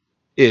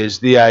is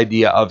the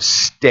idea of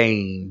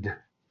stained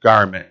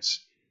garments.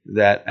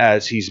 That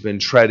as he's been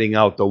treading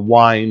out the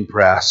wine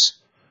press,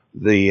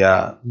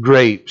 the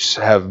grapes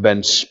have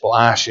been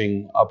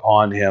splashing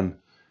upon him.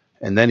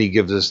 And then he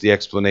gives us the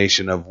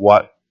explanation of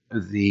what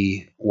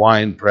the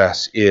wine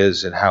press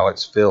is and how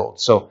it's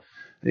filled. So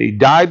he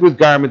dyed with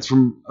garments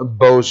from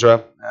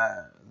Bozrah,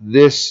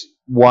 this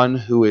one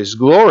who is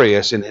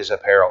glorious in his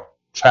apparel,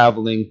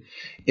 traveling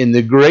in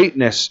the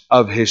greatness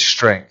of his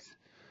strength.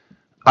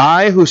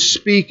 I who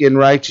speak in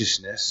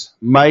righteousness,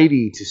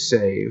 mighty to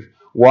save,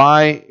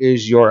 why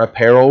is your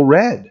apparel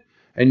red,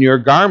 and your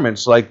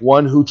garments like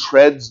one who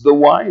treads the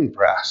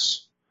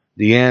winepress?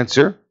 The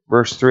answer,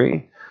 verse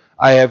 3,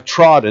 I have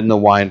trodden the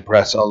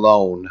winepress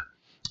alone,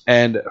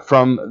 and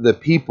from the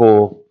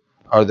people,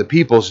 or the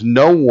peoples,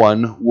 no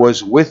one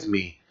was with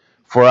me,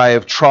 for I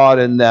have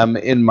trodden them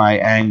in my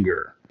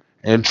anger,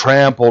 and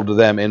trampled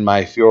them in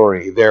my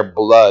fury. Their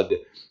blood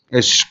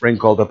is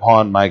sprinkled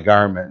upon my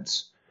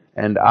garments,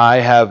 and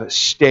I have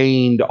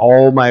stained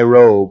all my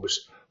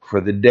robes, for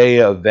the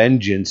day of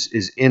vengeance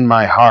is in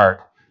my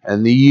heart,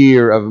 and the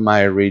year of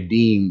my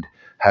redeemed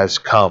has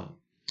come.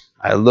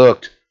 I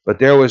looked, but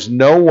there was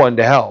no one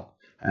to help,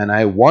 and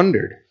I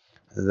wondered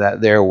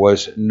that there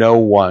was no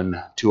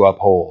one to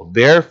uphold.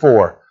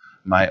 Therefore,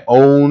 my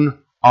own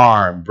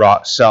arm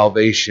brought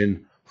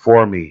salvation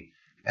for me,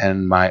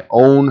 and my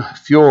own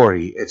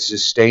fury it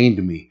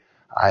sustained me.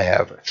 I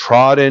have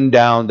trodden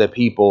down the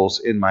peoples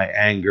in my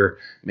anger,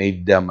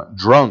 made them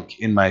drunk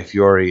in my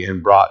fury,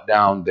 and brought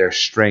down their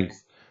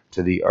strength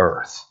to the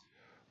earth.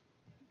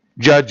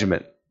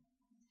 Judgment,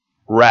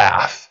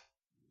 wrath,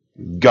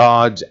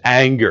 God's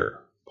anger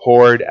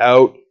poured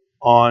out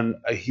on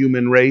a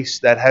human race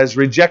that has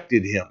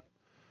rejected him.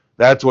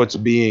 That's what's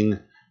being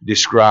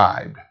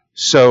described.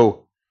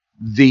 So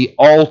the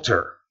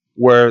altar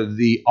where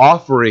the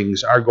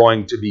offerings are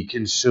going to be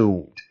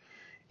consumed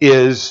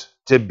is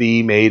to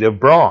be made of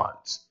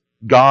bronze.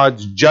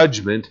 God's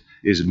judgment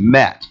is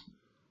met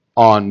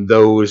on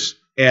those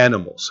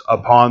animals,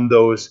 upon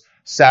those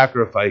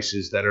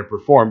sacrifices that are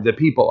performed. The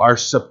people are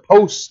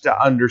supposed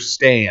to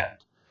understand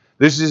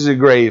this is a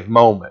grave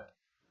moment.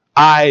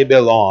 I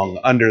belong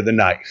under the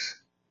knife.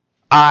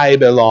 I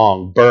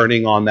belong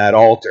burning on that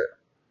altar.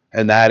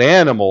 And that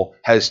animal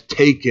has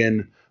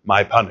taken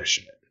my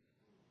punishment.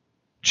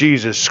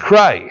 Jesus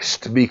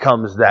Christ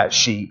becomes that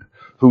sheep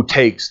who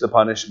takes the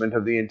punishment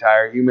of the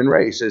entire human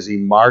race as he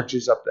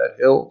marches up that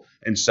hill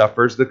and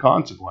suffers the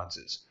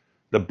consequences.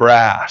 The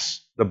brass,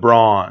 the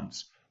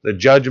bronze, the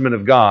judgment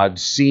of God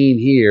seen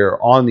here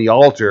on the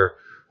altar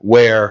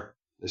where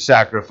the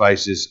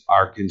sacrifices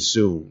are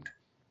consumed.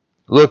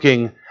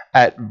 Looking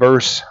at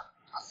verse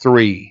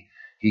 3,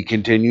 he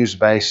continues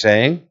by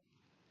saying,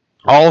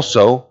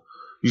 also,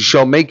 you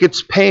shall make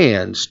its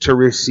pans to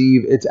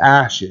receive its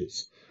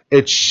ashes,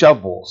 its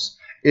shovels,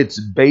 its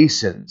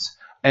basins,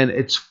 and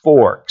its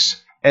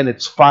forks, and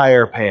its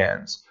fire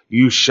pans.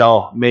 You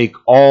shall make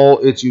all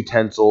its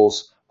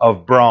utensils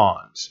of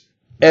bronze.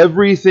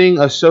 Everything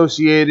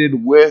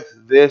associated with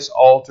this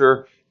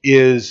altar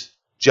is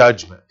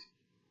judgment.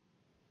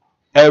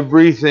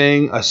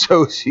 Everything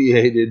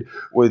associated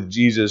with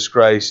Jesus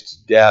Christ's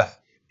death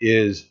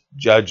is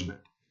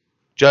judgment.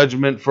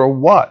 Judgment for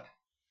what?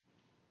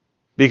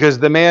 Because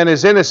the man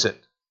is innocent.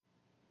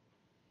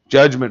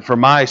 Judgment for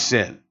my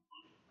sin,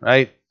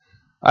 right?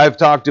 I've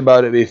talked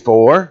about it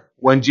before.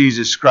 When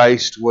Jesus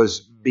Christ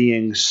was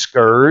being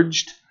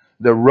scourged,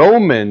 the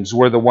Romans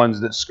were the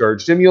ones that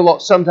scourged him. You'll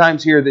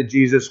sometimes hear that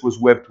Jesus was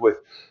whipped with,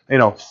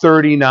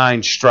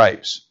 39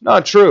 stripes.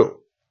 Not true.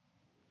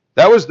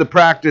 That was the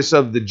practice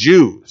of the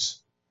Jews.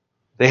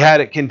 They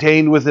had it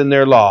contained within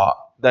their law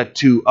that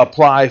to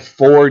apply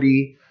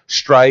 40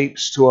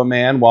 stripes to a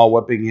man while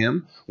whipping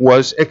him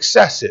was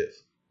excessive,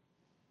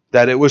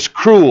 that it was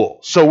cruel.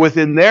 So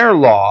within their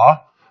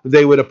law,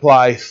 they would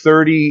apply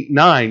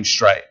 39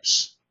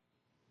 stripes.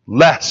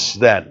 less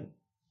than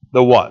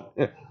the one.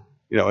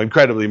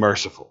 Incredibly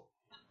merciful.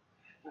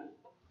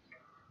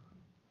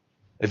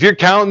 If you're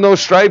counting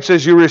those stripes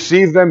as you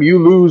receive them, you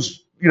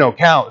lose,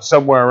 count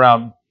somewhere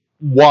around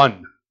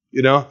one.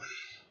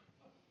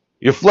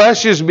 Your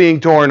flesh is being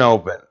torn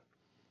open.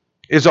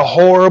 It's a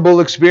horrible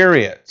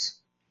experience.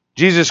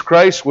 Jesus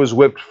Christ was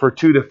whipped for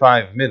 2 to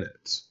 5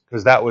 minutes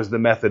because that was the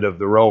method of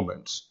the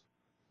Romans.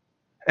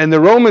 And the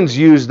Romans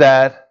used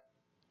that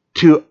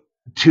to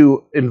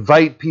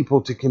invite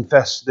people to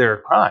confess their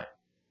crime.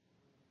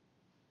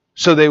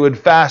 So they would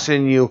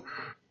fasten you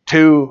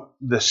to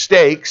the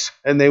stakes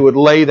and they would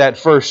lay that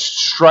first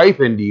stripe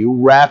into you,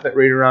 wrap it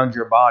right around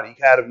your body,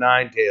 cat of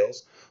nine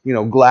tails,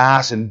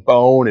 glass and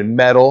bone and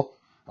metal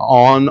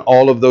on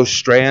all of those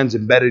strands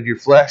embedded in your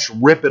flesh,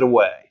 rip it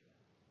away.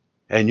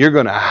 And you're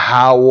going to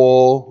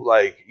howl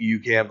like you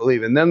can't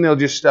believe. And then they'll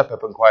just step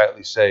up and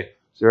quietly say,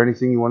 is there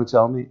anything you want to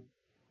tell me?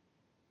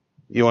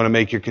 You want to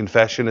make your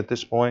confession at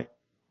this point?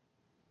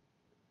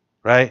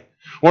 Right?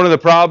 One of the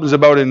problems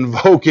about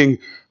invoking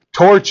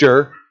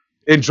torture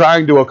in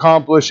trying to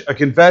accomplish a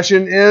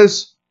confession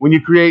is when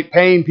you create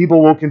pain,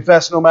 people will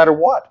confess no matter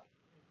what.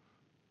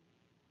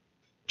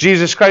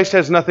 Jesus Christ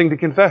has nothing to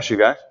confess, you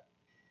guys.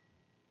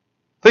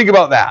 Think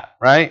about that,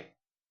 right?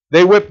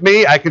 They whipped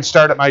me, I could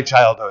start at my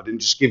childhood and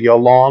just give you a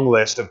long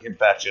list of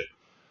confession.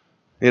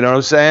 You know what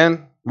I'm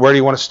saying? Where do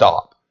you want to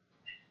stop?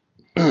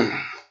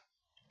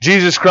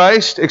 Jesus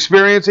Christ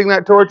experiencing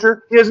that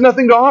torture, he has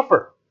nothing to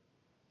offer.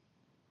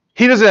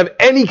 He doesn't have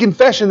any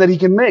confession that he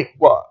can make.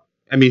 Well,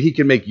 he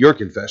can make your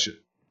confession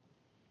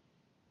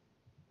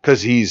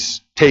because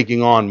he's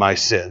taking on my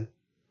sin.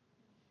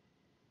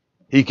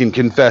 He can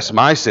confess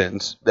my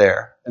sins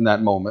there in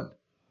that moment.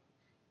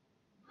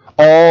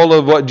 All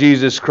of what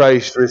Jesus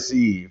Christ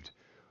received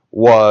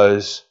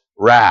was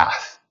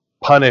wrath,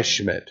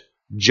 punishment,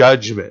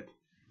 judgment,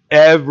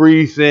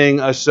 everything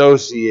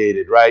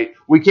associated, right?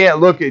 We can't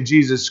look at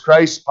Jesus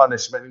Christ's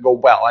punishment and go,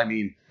 well,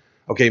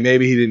 okay,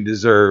 maybe he didn't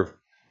deserve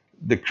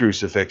the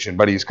crucifixion,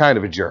 but he's kind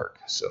of a jerk.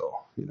 So,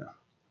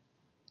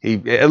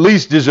 he at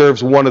least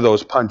deserves one of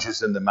those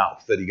punches in the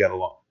mouth that he got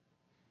along.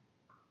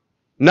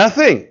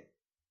 Nothing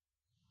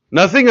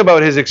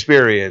about his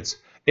experience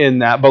in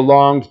that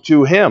belonged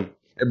to him.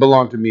 It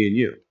belonged to me and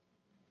you.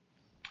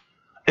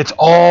 It's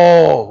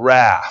all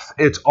wrath.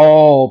 It's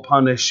all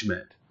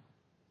punishment.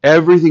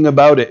 Everything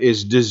about it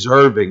is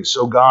deserving.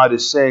 So God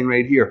is saying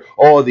right here,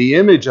 the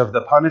image of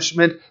the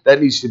punishment,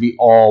 that needs to be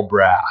all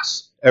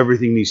brass.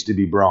 Everything needs to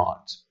be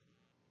bronze.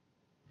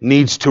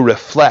 Needs to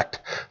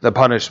reflect the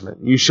punishment.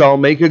 You shall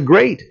make a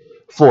grate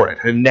for it,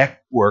 a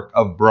network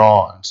of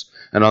bronze.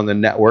 And on the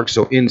network,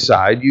 so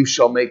inside, you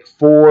shall make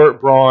 4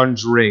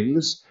 bronze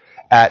rings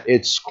at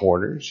its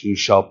corners. You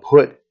shall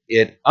put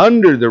it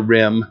under the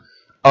rim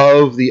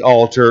of the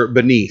altar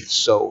beneath.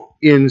 So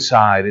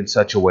inside in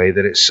such a way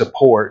that it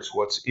supports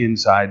what's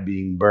inside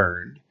being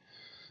burned.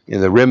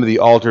 In the rim of the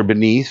altar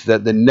beneath,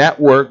 that the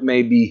network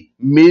may be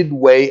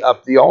midway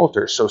up the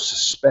altar, so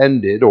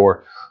suspended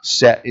or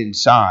set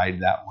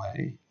inside that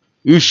way.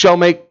 You shall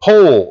make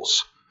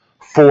poles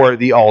for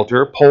the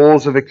altar,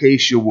 poles of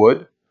acacia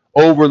wood,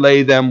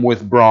 overlay them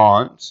with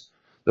bronze.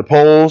 The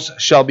poles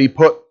shall be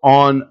put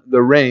on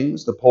the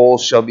rings. The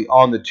poles shall be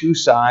on the 2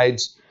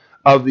 sides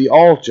of the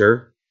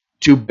altar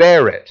to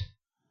bear it.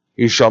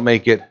 You shall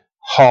make it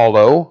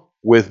hollow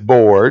with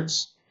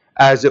boards,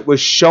 as it was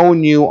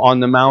shown you on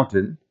the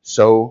mountain,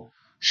 so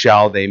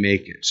shall they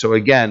make it. So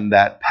again,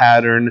 that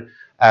pattern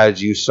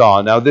as you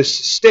saw. Now this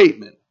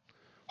statement,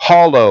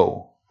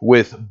 hollow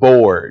with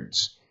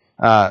boards,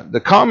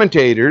 the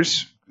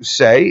commentators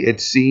say it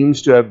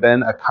seems to have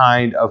been a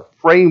kind of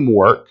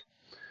framework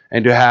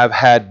and to have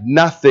had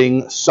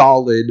nothing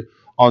solid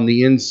on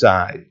the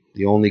inside.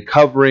 The only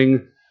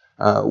covering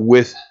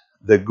with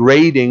the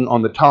grating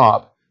on the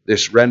top,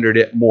 this rendered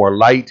it more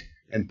light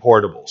and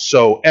portable.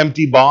 So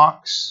empty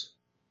box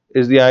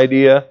is the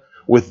idea,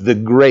 with the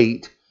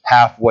grate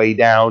halfway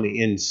down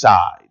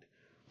inside.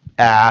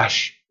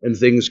 Ash and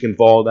things can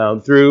fall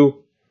down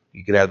through.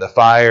 You can have the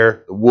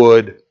fire, the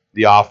wood,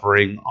 the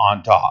offering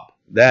on top.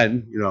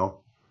 Then,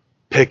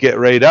 pick it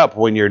right up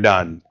when you're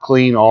done.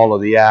 Clean all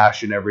of the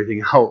ash and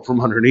everything out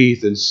from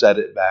underneath and set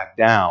it back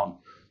down.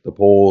 The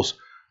poles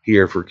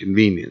here for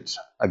convenience.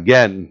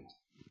 Again,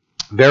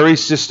 very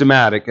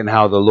systematic in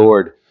how the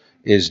Lord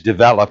is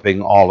developing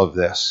all of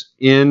this.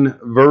 In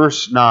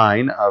verse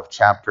 9 of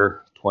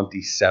chapter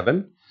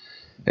 27,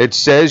 it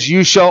says,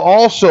 you shall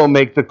also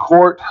make the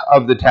court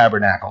of the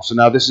tabernacle. So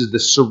now this is the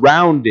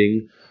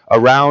surrounding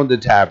around the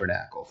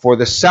tabernacle. For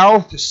the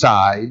south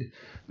side,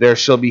 there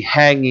shall be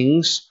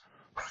hangings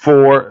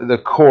for the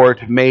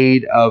court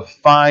made of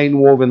fine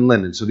woven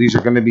linen. So these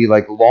are going to be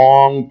like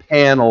long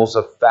panels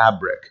of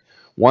fabric.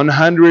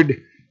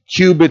 100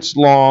 cubits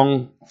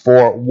long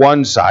for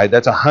one side.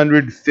 That's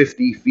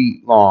 150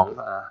 feet long.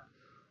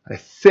 I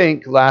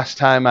think last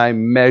time I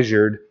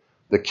measured,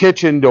 the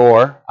kitchen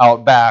door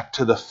out back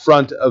to the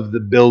front of the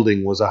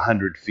building was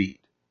 100 feet.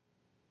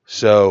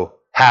 So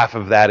half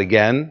of that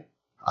again,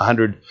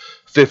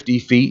 150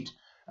 feet.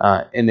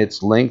 in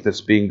its length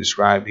that's being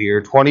described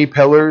here. 20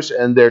 pillars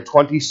and their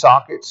 20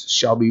 sockets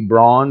shall be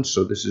bronze,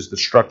 so this is the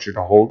structure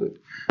to hold it.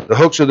 The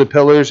hooks of the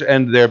pillars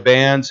and their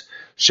bands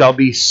shall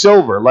be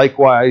silver.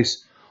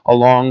 Likewise,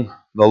 along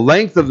the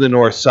length of the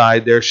north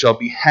side there shall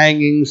be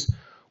hangings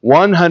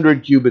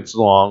 100 cubits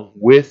long,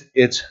 with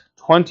its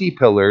 20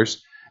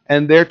 pillars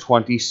and their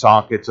 20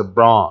 sockets of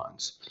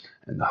bronze,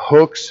 and the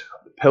hooks,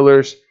 the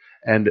pillars,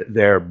 and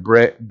their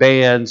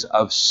bands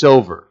of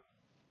silver.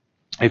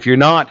 If you're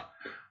not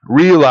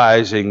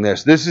realizing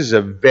this, this is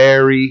a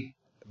very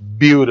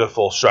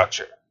beautiful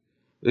structure.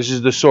 This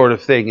is the sort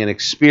of thing in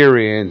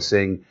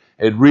experiencing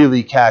it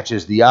really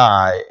catches the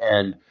eye,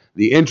 and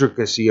the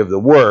intricacy of the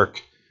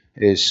work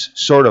is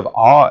sort of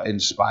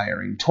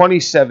awe-inspiring.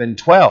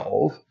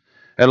 27:12,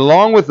 and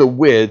along with the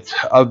width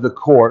of the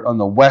court on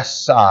the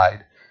west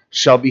side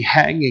shall be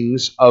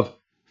hangings of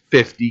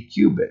 50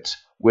 cubits,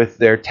 with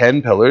their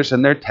 10 pillars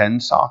and their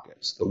 10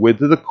 sockets. The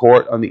width of the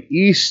court on the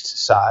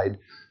east side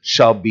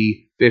shall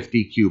be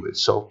 50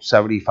 cubits, so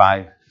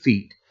 75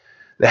 feet.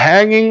 The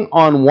hanging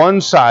on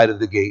one side of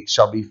the gate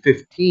shall be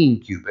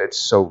 15 cubits,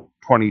 so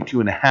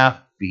 22.5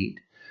 feet,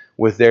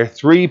 with their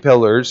 3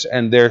 pillars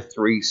and their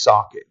 3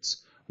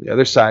 sockets. The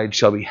other side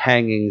shall be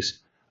hangings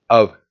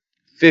of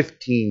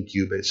 15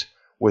 cubits,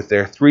 with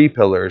their 3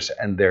 pillars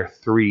and their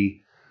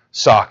 3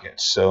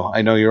 sockets. So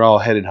I know you're all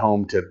headed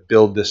home to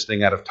build this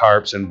thing out of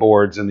tarps and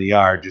boards in the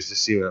yard just to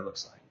see what it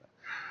looks like.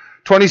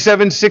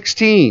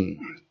 27:16.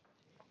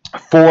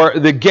 For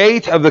the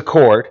gate of the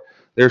court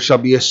there shall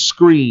be a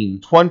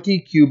screen 20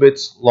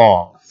 cubits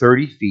long,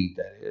 30 feet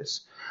that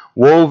is,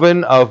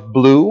 woven of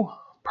blue,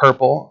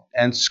 purple,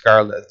 and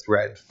scarlet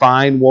thread,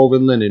 fine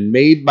woven linen,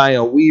 made by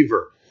a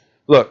weaver.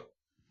 Look,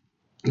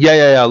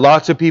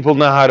 lots of people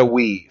know how to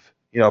weave.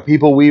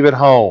 People weave at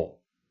home.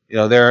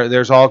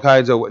 There's all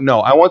kinds of... No,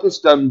 I want this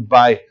done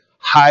by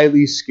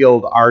highly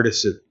skilled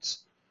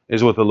artisans,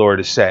 is what the Lord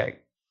is saying.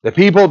 The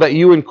people that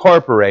you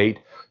incorporate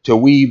to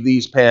weave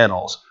these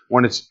panels,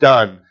 when it's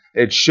done,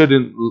 it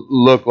shouldn't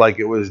look like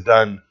it was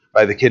done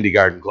by the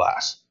kindergarten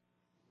class.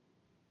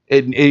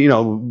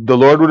 The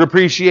Lord would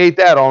appreciate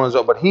that on his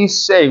own, but he's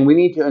saying we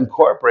need to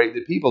incorporate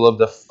the people of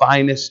the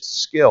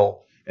finest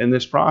skill in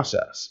this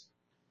process.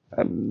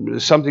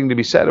 There's something to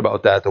be said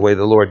about that, the way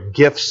the Lord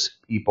gifts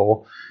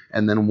people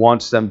and then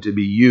wants them to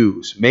be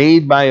used.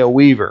 Made by a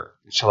weaver.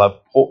 It shall have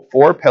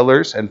 4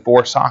 pillars and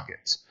 4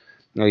 sockets.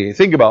 Now you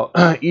think about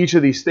each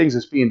of these things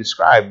that's being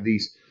described,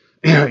 these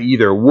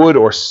either wood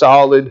or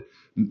solid,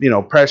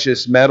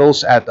 precious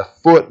metals. At the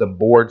foot, the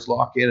boards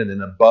lock in, and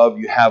then above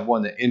you have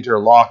one that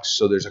interlocks,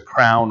 so there's a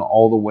crown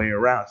all the way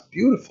around. It's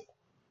beautiful,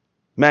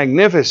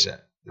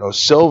 magnificent.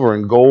 Silver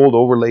and gold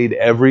overlaid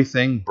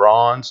everything,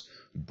 bronze,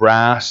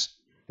 brass.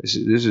 This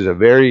is a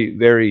very,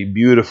 very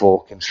beautiful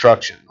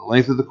construction. The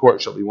length of the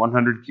court shall be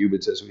 100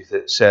 cubits, as we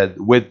said,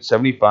 the width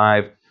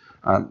 75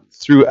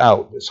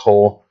 throughout this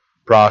whole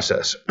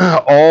process.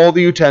 All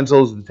the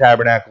utensils of the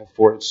tabernacle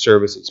for its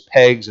service, its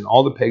pegs, and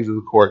all the pegs of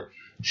the court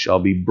shall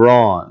be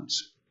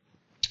bronze.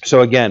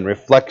 So again,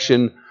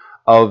 reflection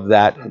of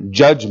that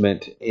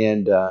judgment,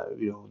 and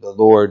the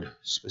Lord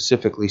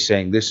specifically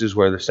saying this is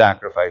where the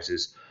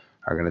sacrifices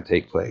are going to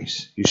take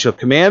place. You shall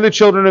command the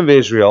children of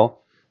Israel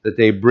that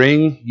they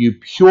bring you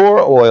pure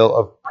oil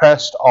of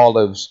pressed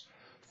olives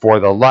for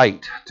the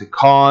light, to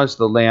cause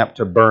the lamp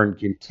to burn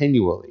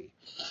continually.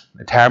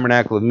 The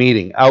tabernacle of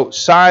meeting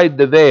outside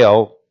the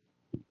veil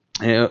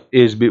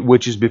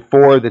which is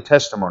before the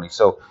testimony.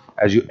 So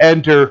as you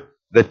enter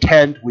the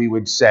tent, we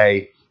would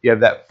say you have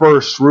that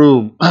first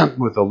room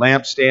with the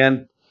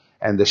lampstand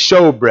and the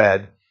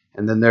showbread,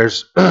 and then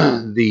there's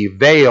the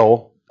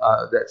veil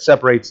that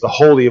separates the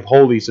Holy of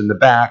Holies in the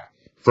back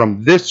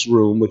from this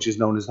room, which is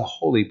known as the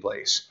holy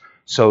place.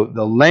 So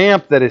the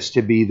lamp that is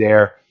to be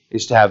there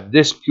is to have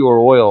this pure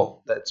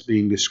oil that's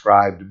being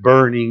described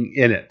burning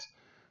in it.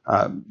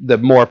 The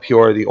more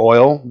pure the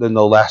oil, then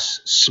the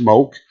less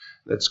smoke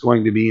that's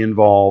going to be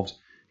involved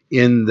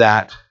in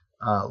that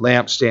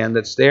lampstand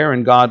that's there.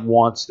 And God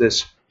wants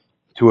this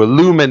to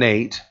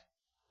illuminate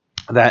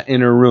that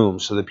inner room.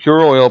 So the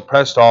pure oil,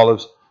 pressed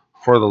olives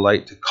for the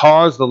light, to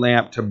cause the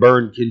lamp to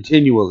burn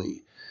continually.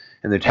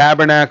 And the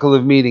tabernacle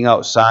of meeting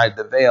outside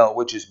the veil,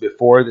 which is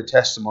before the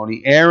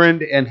testimony,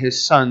 Aaron and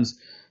his sons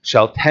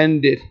shall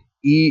tend it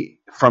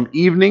from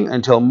evening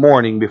until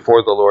morning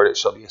before the Lord. It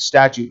shall be a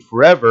statute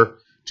forever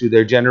to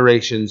their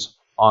generations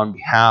on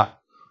behalf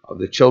of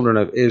the children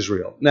of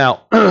Israel.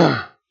 Now,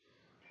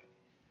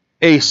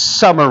 a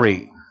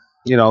summary.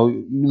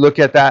 Look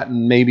at that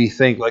and maybe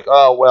think like,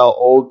 oh, well,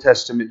 Old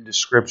Testament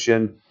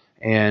description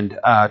and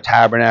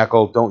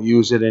tabernacle, don't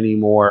use it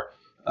anymore.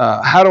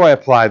 How do I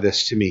apply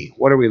this to me?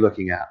 What are we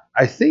looking at?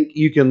 I think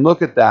you can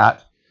look at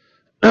that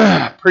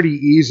pretty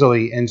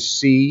easily and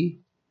see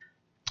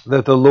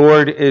that the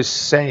Lord is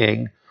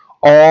saying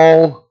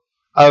all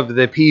of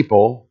the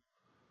people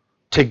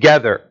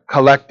together,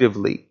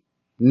 collectively,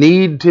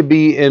 need to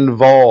be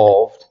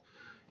involved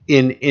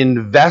in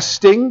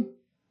investing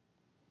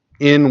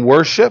in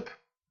worship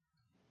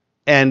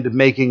and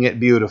making it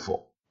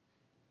beautiful.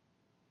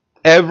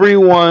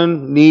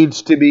 Everyone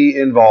needs to be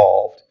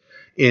involved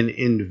in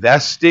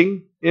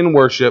investing in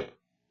worship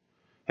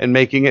and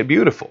making it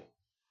beautiful.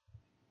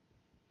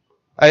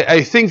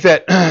 I think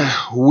that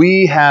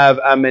we have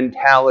a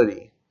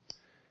mentality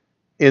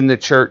in the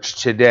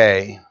church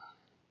today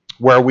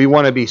where we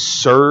want to be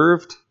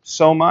served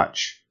so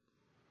much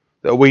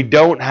that we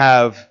don't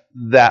have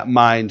that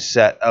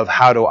mindset of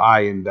how do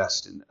I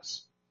invest in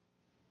this.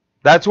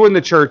 That's when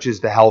the church is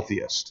the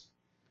healthiest.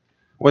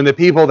 When the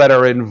people that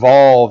are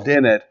involved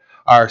in it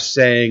are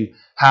saying,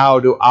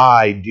 how do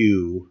I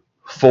do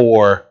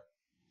for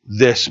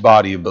this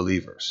body of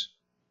believers?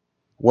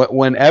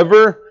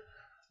 Whenever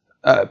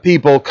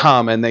people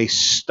come and they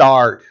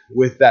start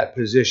with that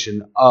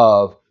position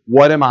of,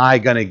 what am I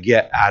going to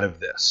get out of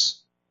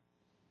this?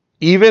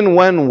 Even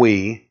when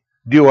we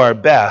do our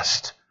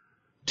best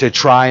to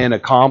try and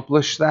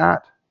accomplish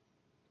that,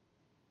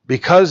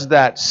 because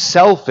that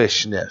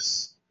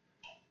selfishness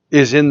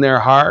is in their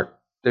heart,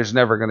 there's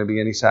never going to be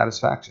any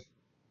satisfaction.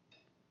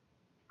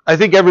 I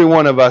think every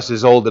one of us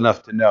is old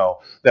enough to know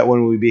that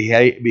when we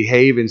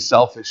behave in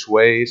selfish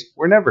ways,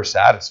 we're never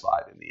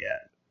satisfied in the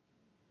end.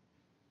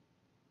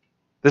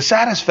 The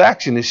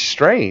satisfaction is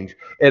strange.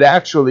 It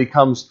actually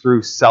comes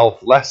through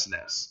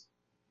selflessness.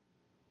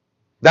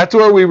 That's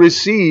where we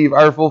receive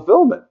our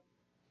fulfillment.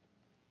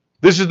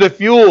 This is the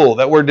fuel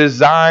that we're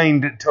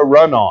designed to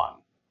run on,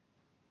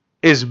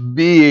 is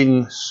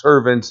being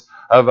servants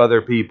of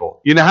other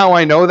people. You know how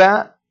I know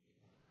that?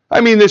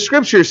 I mean, the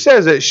scripture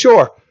says it,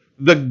 sure.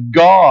 The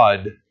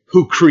God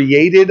who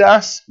created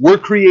us, we're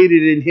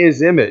created in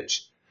His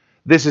image.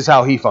 This is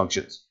how He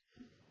functions.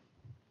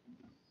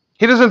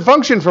 He doesn't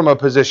function from a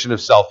position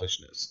of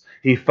selfishness.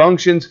 He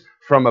functions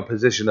from a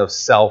position of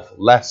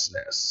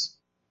selflessness.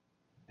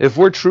 If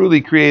we're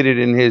truly created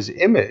in His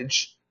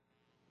image,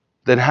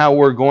 then how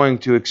we're going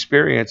to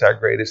experience our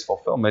greatest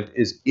fulfillment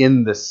is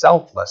in the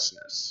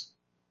selflessness.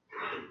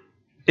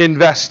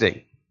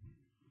 Investing.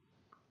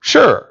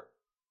 Sure,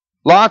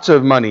 lots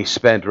of money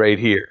spent right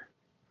here.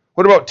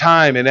 What about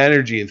time and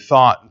energy and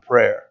thought and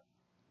prayer?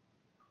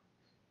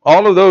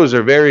 All of those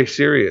are very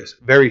serious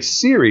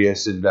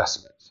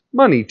investments.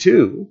 Money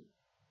too.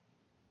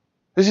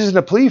 This isn't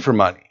a plea for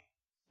money.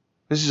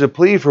 This is a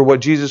plea for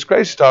what Jesus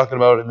Christ is talking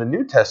about in the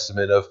New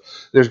Testament of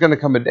there's going to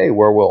come a day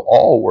where we'll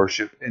all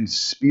worship in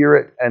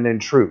spirit and in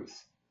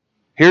truth.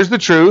 Here's the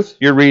truth.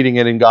 You're reading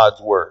it in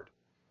God's Word.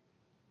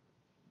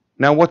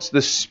 Now, what's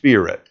the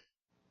Spirit?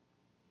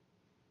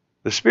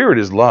 The Spirit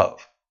is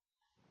love.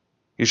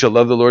 You shall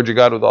love the Lord your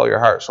God with all your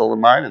heart, soul,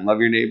 and mind, and love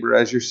your neighbor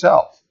as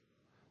yourself.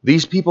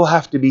 These people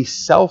have to be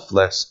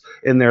selfless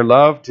in their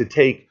love to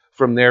take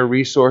from their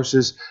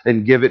resources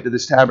and give it to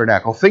this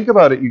tabernacle. Think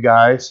about it, you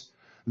guys.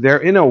 They're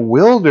in a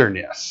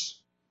wilderness.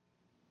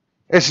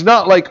 It's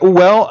not like,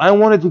 well, I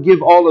wanted to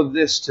give all of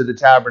this to the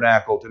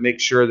tabernacle to make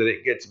sure that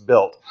it gets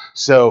built.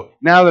 So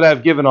now that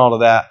I've given all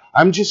of that,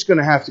 I'm just going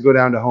to have to go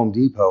down to Home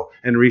Depot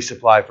and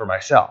resupply for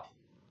myself.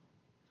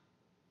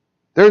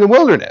 They're in the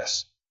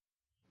wilderness.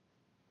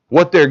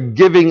 What they're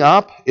giving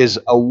up is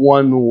a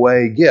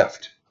one-way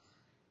gift.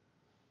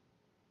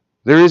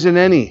 There isn't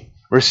any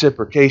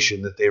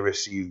reciprocation that they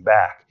receive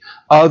back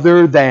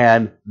other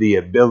than the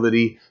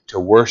ability to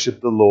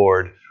worship the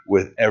Lord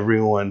with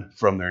everyone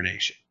from their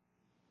nation.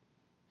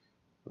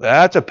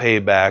 That's a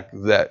payback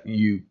that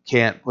you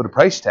can't put a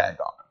price tag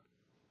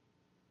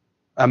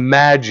on.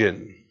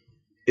 Imagine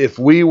if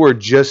we were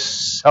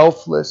just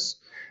selfless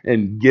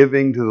and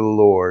giving to the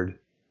Lord,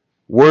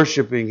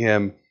 worshiping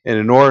Him in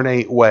an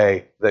ornate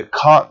way that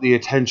caught the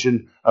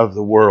attention of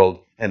the world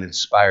and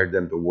inspired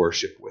them to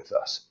worship with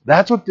us.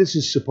 That's what this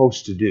is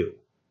supposed to do.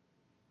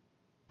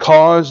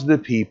 Cause the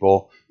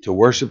people to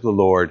worship the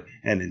Lord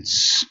and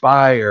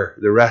inspire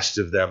the rest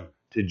of them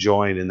to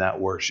join in that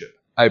worship.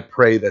 I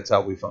pray that's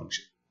how we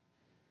function.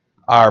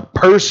 Our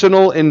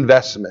personal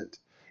investment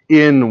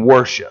in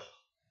worship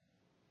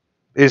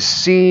is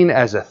seen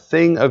as a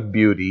thing of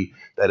beauty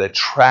that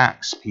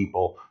attracts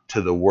people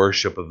to the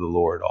worship of the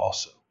Lord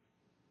also.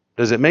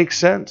 Does it make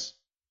sense?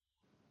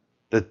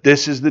 That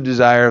this is the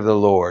desire of the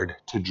Lord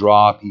to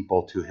draw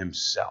people to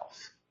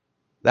Himself.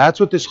 That's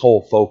what this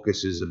whole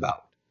focus is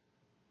about.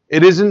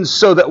 It isn't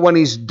so that when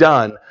He's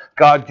done,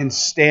 God can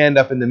stand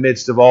up in the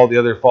midst of all the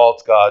other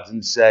false gods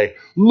and say,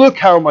 look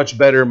how much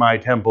better my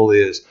temple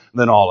is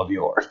than all of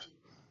yours.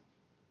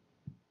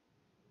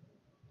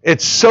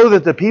 It's so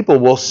that the people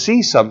will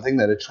see something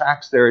that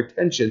attracts their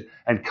attention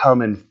and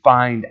come and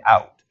find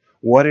out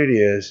what it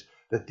is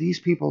that these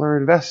people are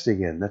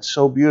investing in. That's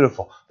so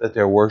beautiful that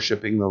they're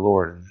worshiping the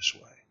Lord in this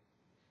way.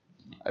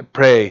 I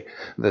pray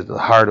that the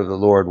heart of the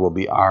Lord will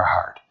be our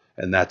heart,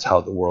 and that's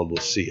how the world will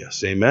see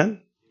us. Amen?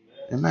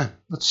 Amen.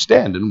 Let's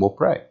stand and we'll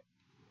pray.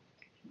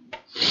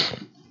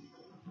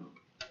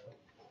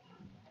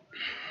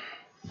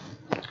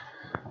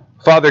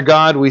 Father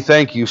God, we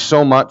thank you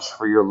so much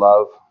for your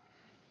love,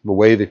 the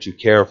way that you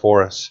care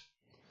for us.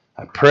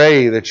 I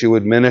pray that you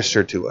would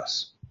minister to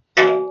us,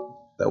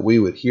 that we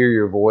would hear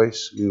your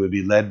voice, we would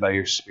be led by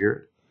your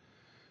Spirit,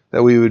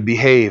 that we would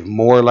behave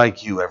more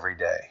like you every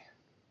day.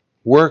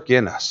 Work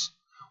in us.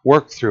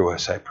 Work through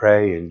us, I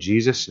pray, in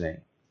Jesus'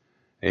 name.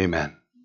 Amen.